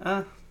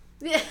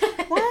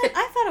 What?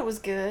 I thought it was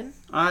good.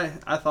 I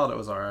thought it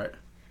was alright.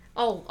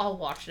 I'll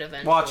watch it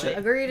eventually. Watch it.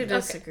 Agree to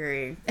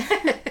disagree.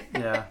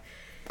 Yeah.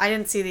 I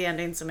didn't see the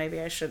ending, so maybe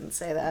I shouldn't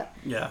say that.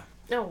 Yeah.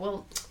 Oh,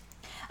 well,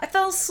 I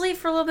fell asleep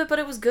for a little bit, but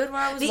it was good when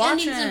I was the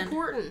watching. ending's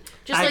important.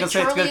 Just I ain't like gonna say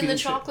it's Charlie good if and you the didn't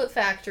shoot. Chocolate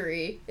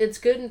Factory. It's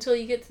good until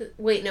you get to...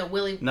 Wait, no,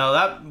 Willy... No,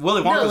 that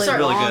Willy Wonka No, was sorry,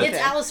 really good. it's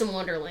Alice in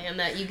Wonderland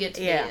that you get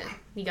to Yeah. the end.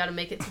 You gotta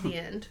make it to the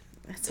end.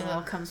 It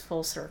all comes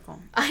full circle.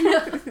 I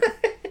know.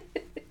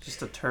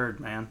 Just a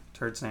turd, man.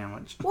 Turd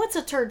sandwich. What's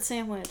a turd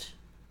sandwich?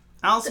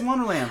 Alice in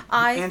Wonderland.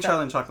 I and thought-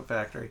 Charlie and the Chocolate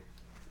Factory.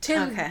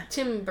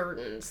 Tim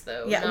Burton's,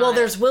 though. Yeah, not- well,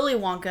 there's Willy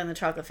Wonka and the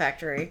Chocolate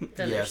Factory,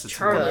 Then Yes, there's it's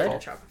Charlie and wonderful.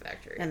 the Chocolate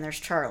Factory. and there's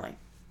Charlie.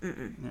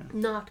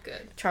 Not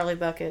good. Charlie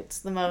Bucket's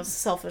the most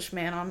selfish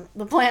man on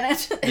the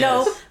planet.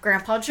 No,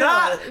 Grandpa Joe.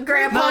 Ah!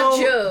 Grandpa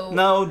No, Joe.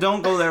 No,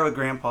 don't go there with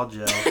Grandpa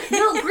Joe.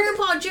 No,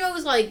 Grandpa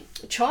Joe's like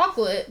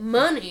chocolate,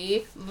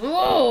 money,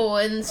 whoa,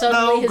 and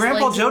suddenly No, his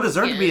Grandpa legs Joe work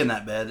deserved to be again. in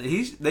that bed.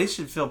 They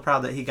should feel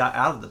proud that he got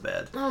out of the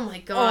bed. Oh my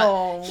god.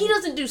 Oh. He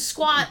doesn't do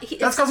squat.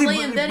 That's 'cause he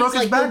lay in bed, broke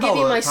he's his like, go back give all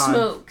me the my time."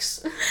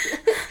 smokes.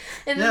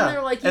 And then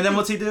they're like, and then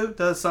what's he do?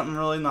 Does something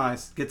really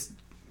nice. Gets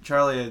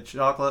Charlie a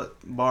chocolate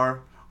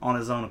bar on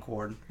his own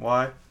accord.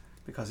 Why?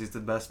 Because he's the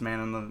best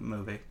man in the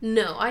movie.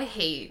 No, I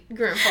hate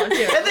Grandpa And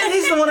Joe. then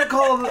he's the one that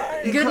called.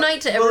 Good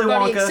night to Willy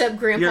everybody Wonka, except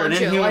Grandpa You're an Joe.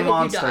 inhuman I hope you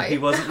monster. die. He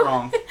wasn't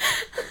wrong.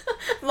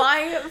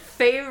 My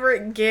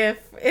favorite gif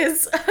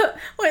is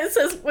when it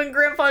says when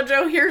Grandpa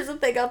Joe hears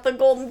that they got the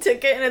golden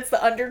ticket and it's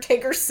the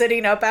Undertaker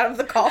sitting up out of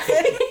the coffin.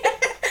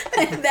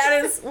 And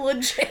that is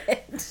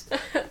legit.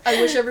 I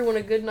wish everyone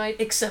a good night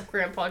except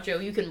Grandpa Joe.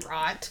 You can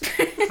rot.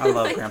 I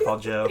love Grandpa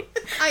Joe.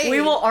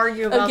 We will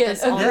argue about Again,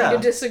 this all agree Yeah. to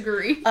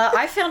disagree.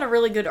 I found a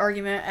really good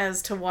argument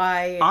as to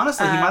why.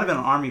 Honestly, he might have been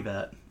an army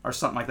vet or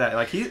something like that.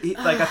 Like he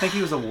like I think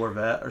he was a war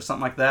vet or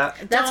something like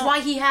that. That's why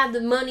he had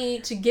the money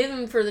to give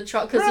him for the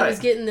chocolate, because he was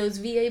Right. getting those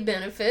VA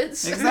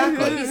benefits.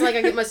 Exactly. He's like,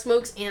 I get my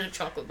smokes and a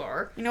chocolate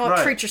bar. You know what?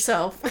 Right. Treat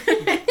yourself.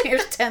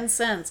 Here's 10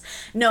 cents.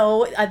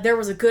 No, there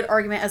was a good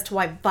argument as to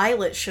why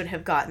Violet should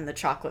have gotten the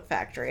chocolate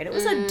factory, and it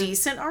was a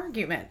decent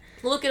argument.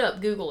 Look it up,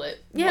 Google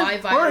it. Yeah. Why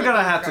We're Violet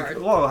gonna have Vanguard.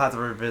 to. We'll have to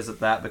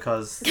revisit that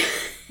because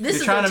This you're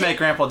is trying a to make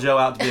Grandpa Joe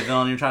out to be a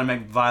villain. You're trying to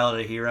make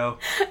Violet a hero.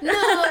 No,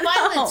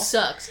 Violet No.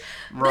 sucks.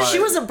 Right. She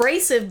was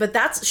abrasive, but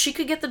she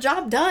could get the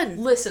job done.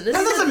 Listen, That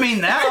doesn't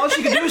mean that. All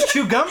she could do is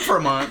chew gum for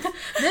a month.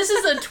 this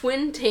is a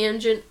twin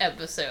tangent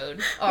episode.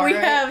 All We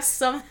right? have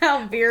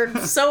somehow veered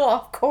so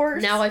off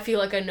course. Now I feel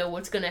like I know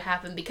what's going to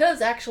happen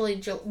because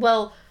actually,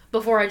 well,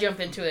 before I jump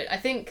into it, I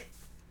think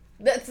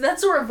that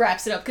sort of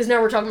wraps it up because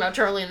now we're talking about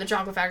Charlie and the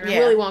Chocolate Factory, Yeah.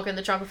 Willy Wonka and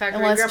the Chocolate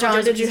Factory. Unless, Grandpa John,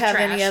 Joe's did you piece of have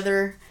any trash.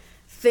 other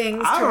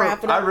things to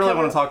wrap it up? I really want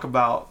cover? to talk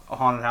about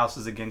haunted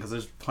houses again because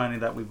there's plenty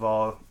that we've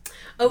all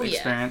Oh yeah.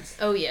 experienced.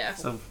 Oh yeah.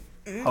 So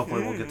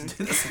hopefully we'll get to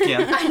do this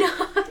again. I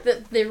know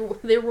that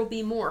there will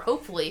be more.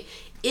 Hopefully,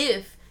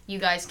 if you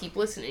guys keep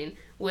listening,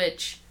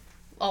 which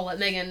I'll let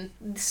Megan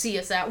see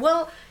us out.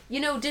 Well,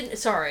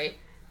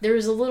 there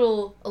was a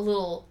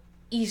little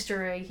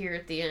Easter egg here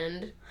at the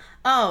end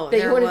Oh, that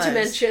there you wanted was. to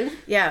mention.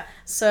 Yeah,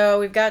 so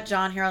we've got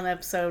John here on the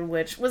episode,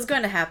 which was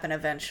going to happen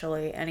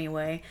eventually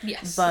anyway.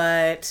 Yes.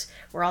 But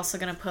we're also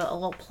going to put a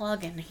little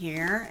plug in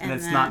here. And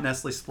it's then- not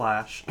Nestle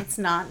Splash. It's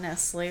not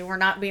Nestle. We're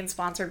not being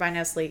sponsored by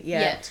Nestle yet.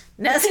 Yet.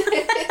 Nestle.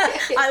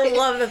 I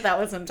love that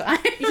was in time.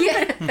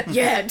 Yeah.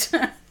 Yet.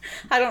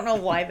 I don't know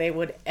why they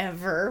would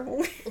ever.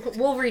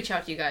 We'll reach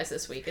out to you guys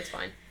this week. It's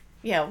fine.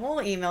 Yeah,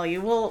 we'll email you.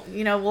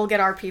 We'll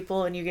get our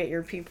people and you get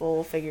your people.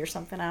 We'll figure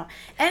something out.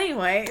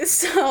 Anyway,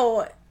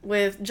 so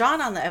with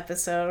John on the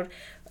episode,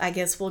 I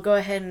guess we'll go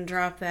ahead and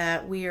drop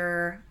that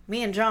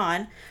me and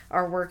John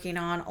are working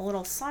on a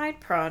little side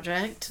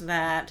project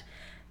that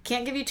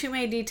can't give you too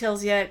many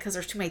details yet because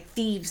there's too many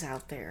thieves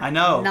out there. I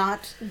know.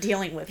 Not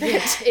dealing with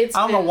it. It's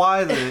I don't know been-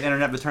 why the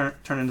internet would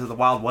turn into the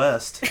Wild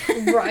West.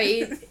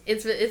 Right.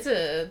 It's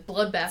a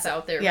bloodbath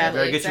out there. Yeah,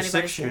 really. Better get your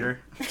anybody's 6-shooter.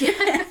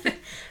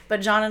 But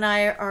John and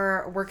I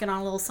are working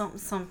on a little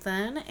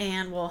something,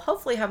 and we'll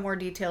hopefully have more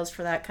details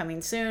for that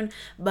coming soon.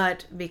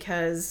 But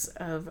because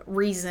of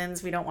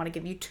reasons, we don't want to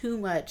give you too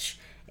much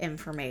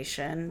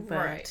information. But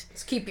Right.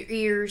 Just keep your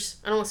ears,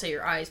 I don't want to say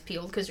your eyes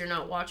peeled because you're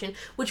not watching.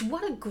 Which,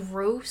 what a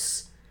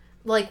gross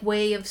like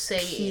way of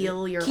saying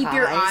keep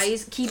your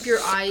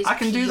eyes I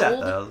can do that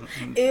peeled.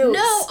 though. Ew.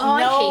 No,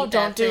 I hate that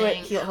don't do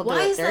thing. it. He'll Why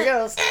do it. is There he that-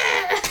 goes.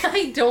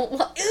 I don't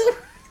like.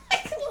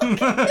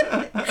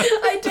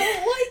 I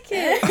don't like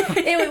it.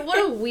 Anyway,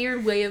 what a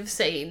weird way of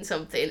saying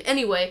something.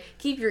 Anyway,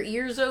 keep your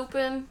ears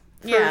open.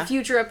 For Yeah.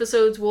 future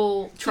episodes,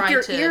 we'll try Keep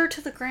your to. ear to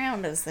the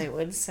ground, as they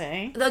would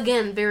say.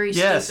 Again, very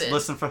Yes, stupid.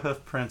 listen for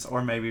hoof prints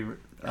or maybe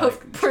Hoof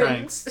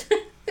trains. prints.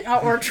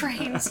 Or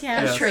trains,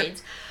 yeah. Yes.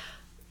 Trains.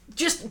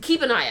 Just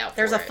keep an eye out.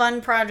 There's for a it.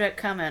 fun project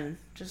coming.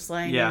 Just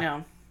letting Yeah. you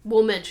know.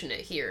 We'll mention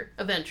it here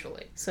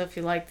eventually. So if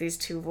you like these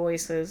two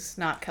voices,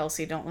 not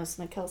Kelsey, don't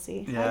listen to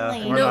Kelsey. Yeah,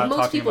 Only. we're No, not most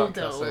talking people about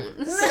don't.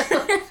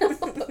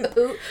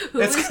 Kelsey. who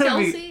It's is gonna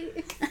be- Kelsey?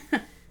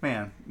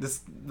 Man,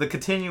 the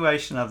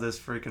continuation of this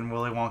freaking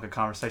Willy Wonka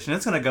conversation,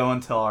 it's gonna go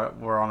until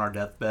we're on our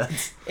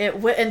deathbeds.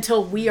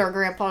 Until we are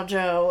Grandpa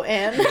Joe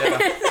and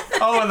Yeah.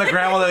 Oh, and the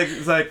grandma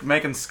that's like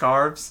making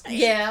scarves.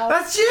 Yeah.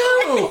 That's you!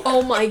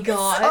 Oh my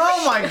god.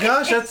 Oh my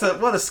gosh,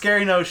 what a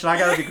scary notion. I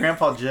gotta be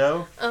Grandpa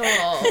Joe.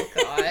 Oh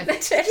god.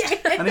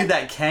 I need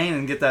that cane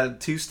and get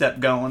that two-step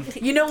going.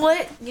 You know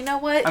what? I need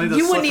the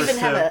You wouldn't slippers, even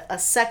have too. a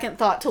second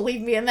thought to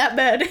leave me in that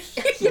bed.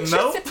 You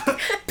Nope.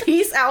 just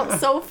peace out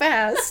so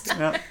fast.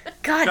 Yep.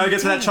 God Gotta get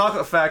to that dang.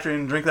 chocolate factory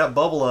and drink that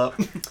bubble up.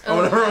 Or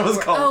whatever it was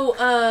called.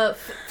 Oh,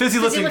 Fizzy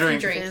lifting lifting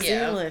drink. drink. Fizzy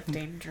Yeah.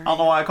 lifting drink. I don't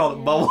know why I called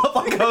it bubble up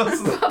like I was.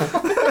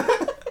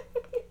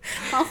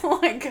 Oh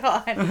my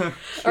god.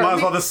 Might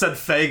as well just said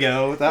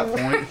Fago at that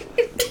point.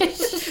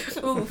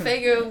 Ooh,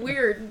 Fago,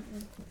 weird.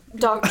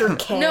 Dr.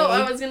 K. No,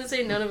 I was gonna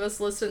say none of us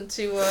listened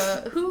to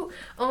who?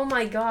 Oh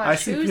my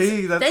gosh,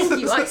 ICP, that's-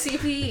 Thank you,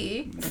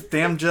 ICP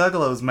Damn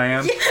juggalos, man.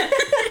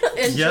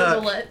 and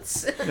Yuck.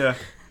 Juggalettes. Yeah.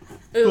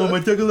 Oh, my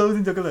juggalos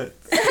and juggalettes.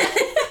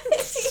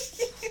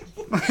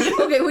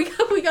 Okay,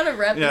 we gotta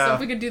wrap this Yeah. up.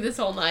 We could do this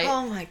all night.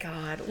 Oh my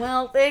god.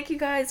 Well, thank you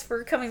guys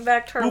for coming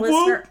back to our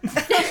Whoop,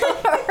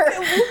 listener.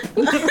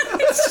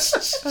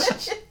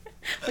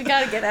 We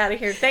gotta get out of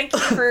here. Thank you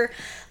for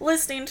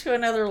listening to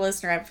another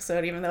listener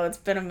episode, even though it's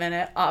been a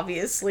minute.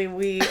 Obviously,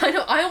 we. I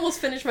know. I almost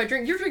finished my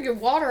drink. You're drinking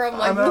water. I'm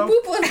like, know.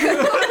 whoop, whoop,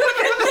 whoop.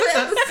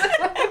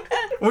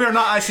 We are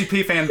not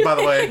ICP fans, by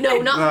the way. No,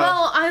 not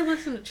well. I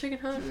listen to Chicken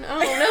Hunt. And I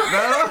don't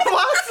know.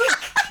 What?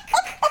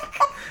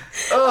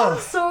 Oh.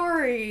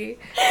 Sorry.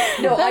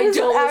 No, That I is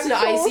don't an listen to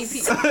actual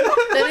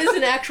ICP. That is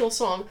an actual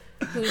song.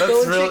 Who's That's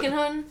going really- chicken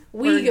hunting?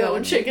 We're We go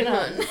going chicken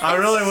hunting. I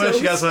really wish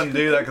So you guys wouldn't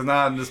do that because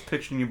now I'm just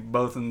picturing you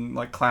both in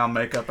like clown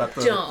makeup at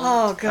the Don't.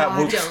 Oh at god.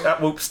 Whoop, don't. at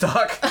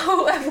Whoopstock.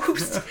 Oh,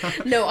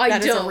 whoops. No, I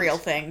That is don't. a real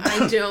thing.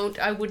 I don't.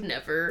 I would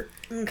never.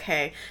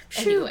 Okay.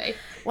 Shoot. Anyway.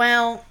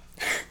 Well,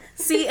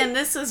 see, and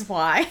this is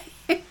why.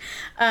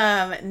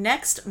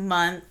 Next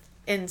month,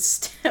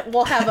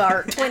 we'll have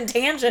our Twin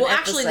Tangent Well,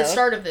 actually, the episode.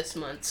 start of this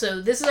month.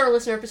 So this is our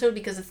listener episode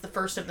because it's the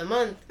first of the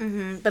month.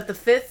 But the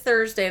 5th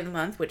Thursday of the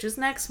month, which is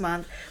next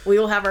month, we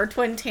will have our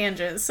Twin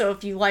Tangent. So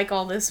if you like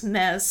all this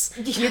mess,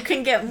 you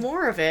can get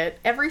more of it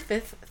every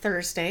 5th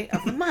Thursday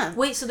of the month.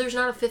 Wait, so there's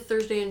not a fifth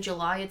Thursday in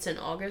July? It's in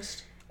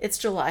August. It's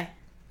July.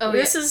 Oh,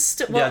 This yeah.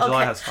 is well, Yeah, July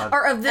okay. has 5.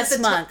 Or of this At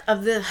the month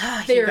of the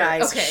There, you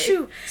guys. okay.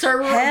 Shoot.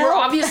 Sorry, we're Help.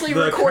 obviously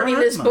The recording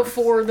current this month.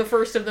 before the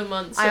first of the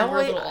month, so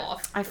we're a little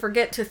off. I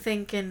forget to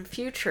think in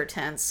future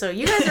tense. So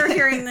you guys are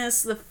hearing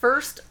this the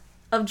 1st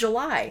of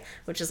July,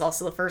 which is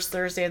also the first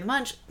Thursday of the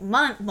month,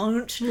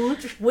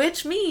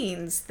 which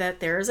means that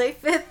there is a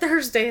 5th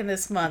Thursday in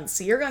this month.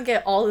 So you're going to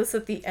get all this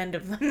at the end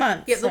of the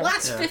month. Yeah, the So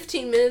last Yeah.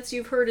 15 minutes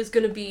you've heard is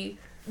going to be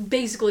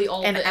basically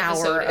all an the hour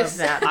episode of is.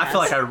 that. I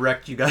feel like I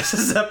wrecked you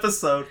guys'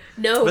 episode.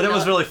 No, But it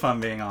was no. really fun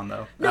being on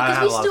though. No, I because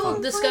had we a lot of still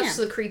fun. discussed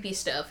the creepy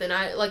stuff, and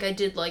I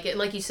did like it. And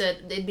like you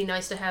said, it'd be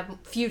nice to have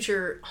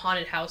future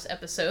haunted house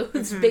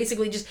episodes.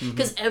 Basically, just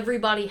because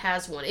everybody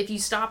has one. If you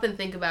stop and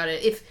think about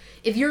it,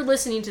 if you're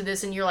listening to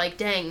this and you're like,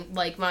 dang,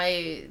 like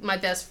my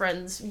best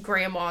friend's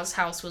grandma's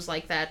house was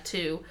like that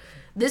too.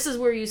 This is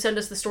where you send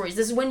us the stories.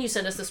 This is when you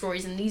send us the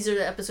stories, and these are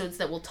the episodes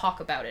that we'll talk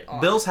about it on.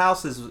 Bill's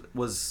house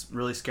was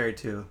really scary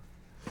too.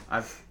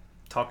 I've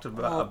talked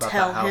about I'll about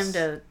tell that house. him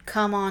to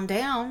come on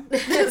down.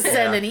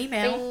 Send an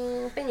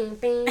email. Bing,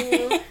 bing,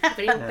 bing,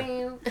 bing,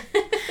 bing.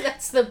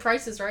 That's the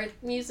Price is Right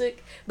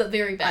music, but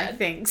very I bad.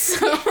 think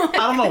so. I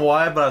don't know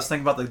why, but I was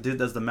thinking about the dude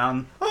that's the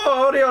mountain.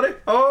 Oh,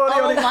 Oh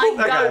my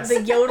That god, guy.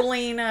 the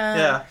yodeling.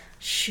 Yeah.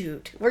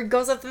 Shoot, where it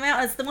goes up the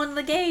mountain. It's the one in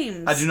the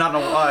games. I do not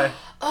know why.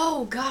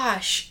 Oh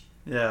gosh.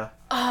 Yeah.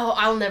 Oh,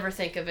 I'll never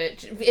think of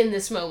it in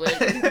this moment.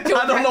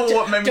 I don't know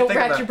what made me Don't think of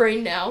rack that. your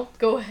brain now.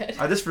 Go ahead.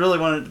 I just really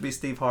wanted it to be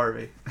Steve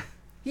Harvey.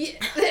 Yeah.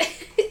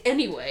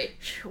 Anyway,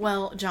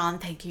 Well, John,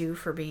 thank you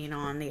for being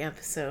on the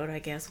episode. I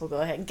guess we'll go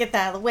ahead and get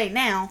that out of the way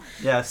now.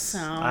 Yes. So-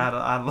 I had a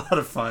lot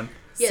of fun.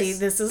 Yes. See,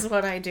 this is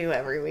what I do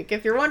every week.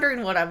 If you're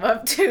wondering what I'm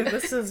up to,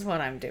 this is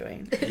what I'm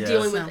doing. Yes.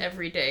 dealing with So-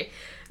 every day.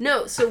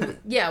 No, so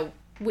yeah,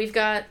 We've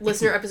got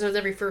listener episodes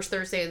every first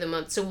Thursday of the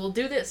month, so we'll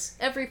do this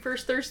every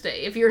first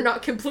Thursday if you're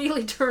not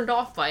completely turned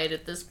off by it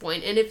at this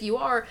point. And if you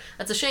are,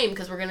 that's a shame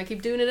because we're going to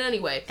keep doing it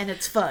anyway. And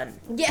it's fun.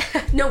 Yeah.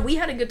 No, we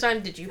had a good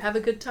time. Did you have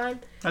a good time?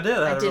 I did.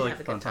 I had a really have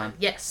a fun good time.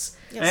 Yes.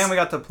 And we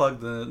got to plug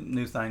the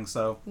new thing,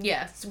 so.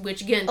 Yes,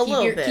 which again, A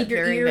little bit, keep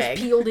your very ears vague.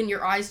 peeled and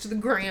your eyes to the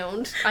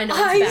ground. I know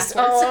Eyes. it's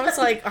backwards. Oh, it's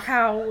like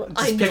how.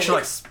 I Just know picture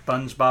like it's-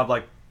 SpongeBob,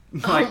 like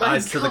my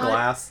eyes to the God.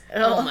 glass.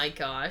 Oh my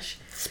gosh.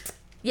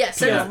 Yeah,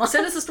 send Yeah. us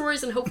the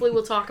stories and hopefully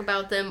we'll talk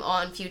about them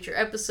on future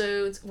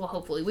episodes. Well,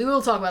 hopefully we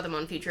will talk about them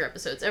on future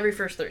episodes every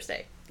first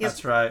Thursday.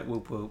 That's right.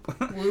 Whoop whoop.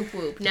 Whoop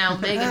whoop. Now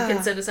Megan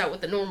can send us out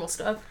with the normal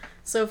stuff.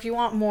 So if you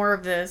want more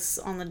of this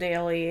on the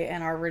daily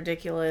and our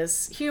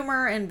ridiculous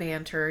humor and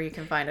banter, you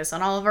can find us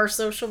on all of our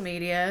social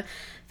media,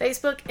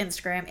 Facebook,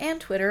 Instagram, and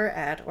Twitter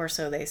at Or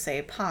So They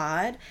Say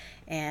Pod.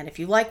 And if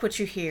you like what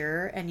you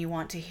hear and you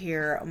want to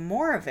hear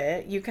more of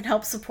it, you can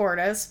help support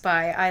us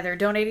by either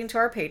donating to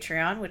our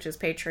Patreon, which is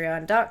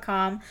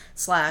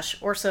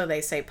patreon.com/Or So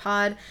They Say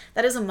Pod.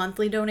 That is a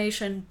monthly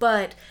donation,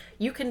 but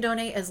you can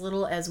donate as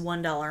little as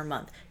 $1 a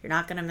month. You're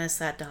not going to miss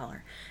that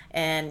dollar.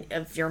 And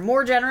if you're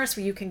more generous,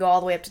 you can go all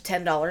the way up to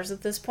 $10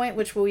 at this point,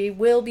 which we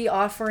will be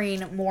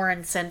offering more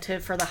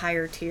incentive for the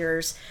higher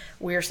tiers.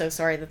 We're so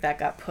sorry that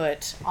got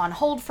put on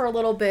hold for a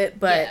little bit,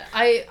 but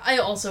Yeah, I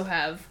also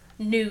have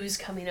news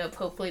coming up.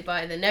 Hopefully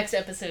by the next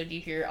episode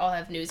you hear, I'll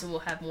have news and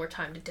we'll have more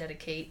time to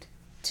dedicate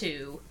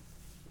to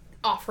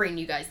offering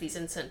you guys these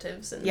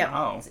incentives and, Yep.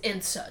 Oh.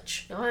 and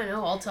such. I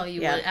know, I'll tell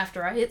you Yeah. when,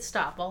 after I hit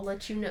stop, I'll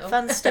let you know.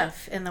 fun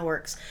stuff in the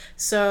works.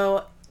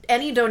 So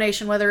any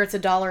donation, whether it's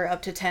 $1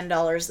 up to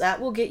 $10,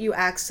 that will get you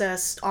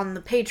access on the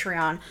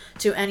Patreon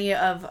to any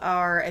of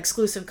our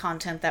exclusive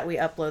content that we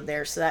upload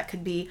there. So that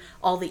could be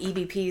all the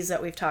EVPs that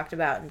we've talked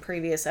about in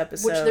previous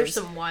episodes. Which there's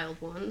some wild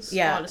ones,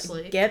 Yeah,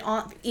 honestly. get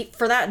on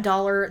for that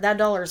dollar. That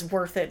dollar is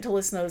worth it to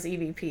listen to those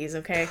EVPs,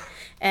 okay?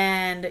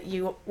 And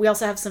we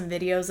also have some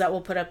videos that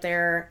we'll put up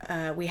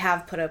there. We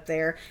have put up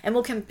there, and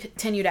we'll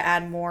continue to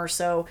add more.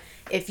 So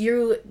if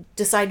you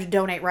decide to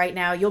donate right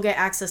now, you'll get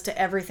access to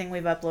everything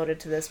we've uploaded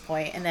to this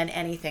point, and then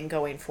anything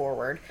going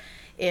forward.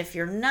 If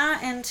you're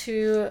not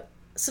into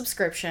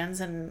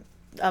subscriptions and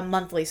a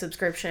monthly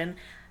subscription,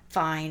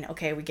 fine,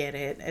 okay, we get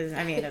it.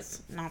 I mean,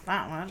 it's not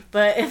that much,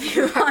 but if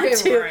you want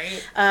to,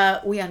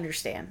 Right. we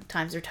understand.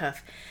 Times are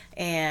tough.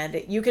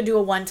 And you can do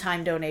a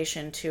one-time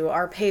donation to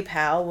our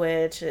PayPal,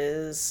 which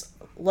is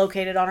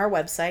located on our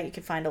website. You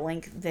can find a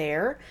link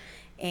there.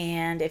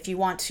 And if you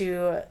want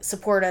to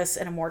support us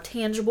in a more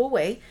tangible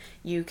way,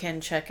 you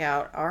can check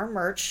out our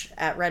merch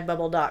at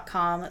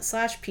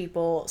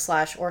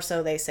redbubble.com/people/or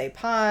so they say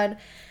pod.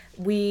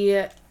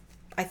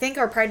 I think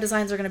our Pride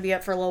designs are going to be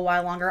up for a little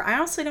while longer. I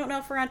honestly don't know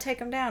if we're going to take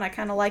them down. I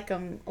kind of like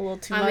them a little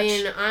too much. I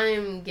mean,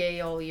 I'm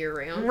gay all year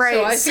round, Right,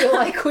 so I so- feel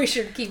like we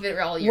should keep it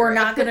all year we're round.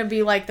 not going to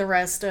be like the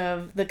rest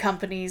of the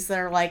companies that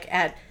are like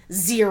at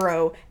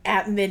 0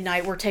 at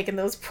midnight. We're taking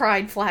those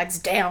Pride flags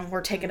down.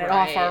 We're taking it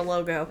off Right. our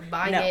logo.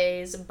 Bi No.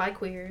 gays, bi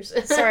queers.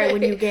 Sorry,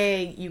 when you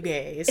gay, you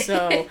gay.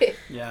 So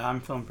Yeah, I'm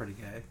feeling pretty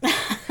gay.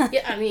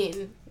 Yeah, I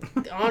mean,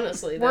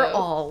 honestly, though. we're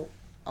all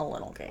a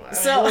little gay. I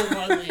So mean,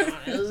 let's be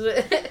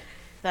honest.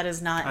 that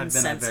is not I've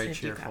been a insensitive, very you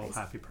cheerful, guys.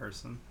 happy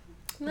person.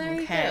 There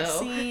Okay, you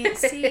go.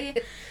 see.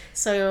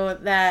 So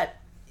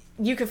that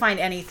you can find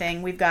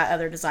anything. We've got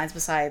other designs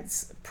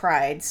besides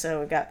Pride.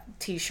 So we've got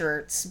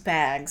t-shirts,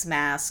 bags,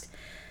 masks,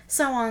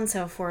 so on and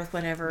so forth.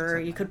 Whatever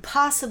you could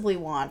possibly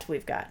want,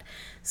 we've got.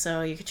 So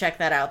you can check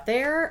that out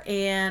there.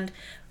 And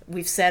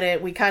we've said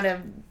it. We kind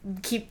of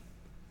keep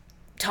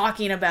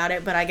talking about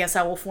it, but I guess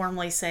I will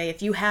formally say,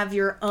 if you have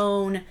your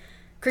own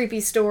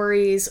creepy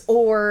stories,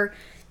 or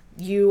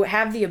you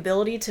have the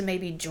ability to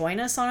maybe join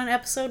us on an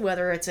episode,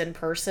 whether it's in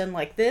person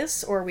like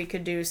this, or we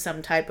could do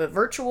some type of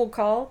virtual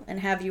call and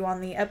have you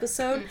on the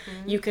episode,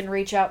 you can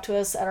reach out to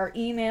us at our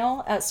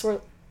email at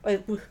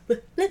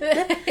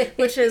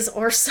which is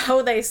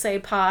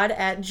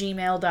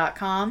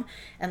orsotheysaypod@gmail.com,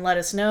 and let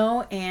us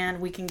know,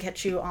 and we can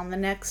catch you on the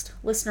next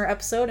listener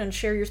episode and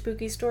share your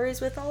spooky stories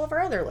with all of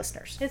our other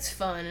listeners. It's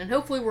fun, and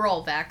hopefully we're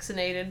all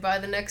vaccinated by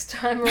the next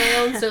time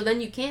around, so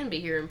then you can be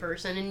here in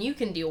person, and you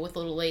can deal with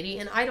little lady,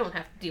 and I don't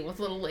have to deal with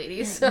little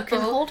lady, so... You can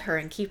hold her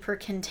and keep her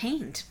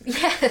contained.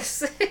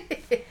 Yes!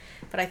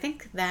 But I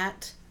think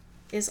that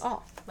is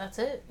all. That's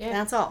it, yeah.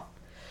 That's all.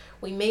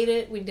 We made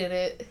it, we did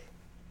it.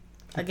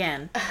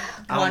 Again,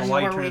 I one don't know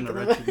why you're more turning to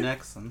week. Richard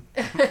Nixon.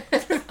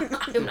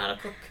 I'm not a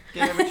cook.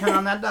 Get a return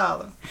on that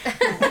dollar. I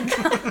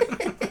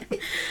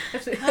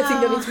think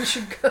that means we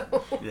should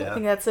go. I Yeah.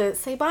 think that's it.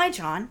 Say bye,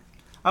 John.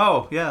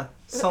 Oh, yeah.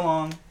 So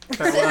long.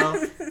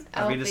 Farewell.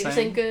 I'll Be be the saying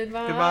same.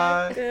 goodbye.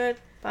 Goodbye. Good.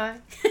 Bye.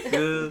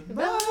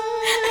 Goodbye.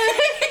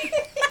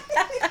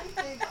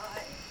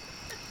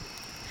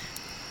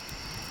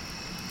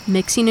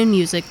 Mixing and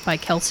music by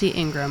Kelsey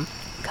Ingram.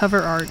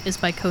 Cover art is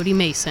by Cody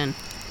Mason.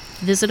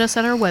 Visit us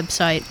at our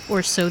website, or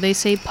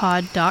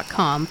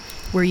sotheysaypod.com,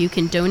 where you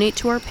can donate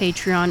to our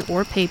Patreon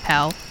or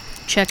PayPal,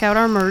 check out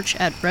our merch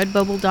at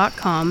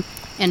redbubble.com,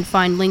 and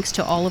find links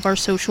to all of our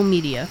social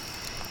media.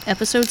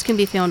 Episodes can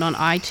be found on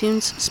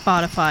iTunes,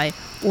 Spotify,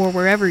 or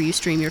wherever you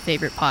stream your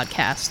favorite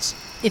podcasts.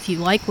 If you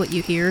like what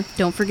you hear,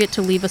 don't forget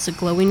to leave us a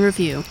glowing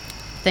review.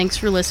 Thanks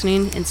for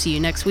listening, and see you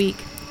next week.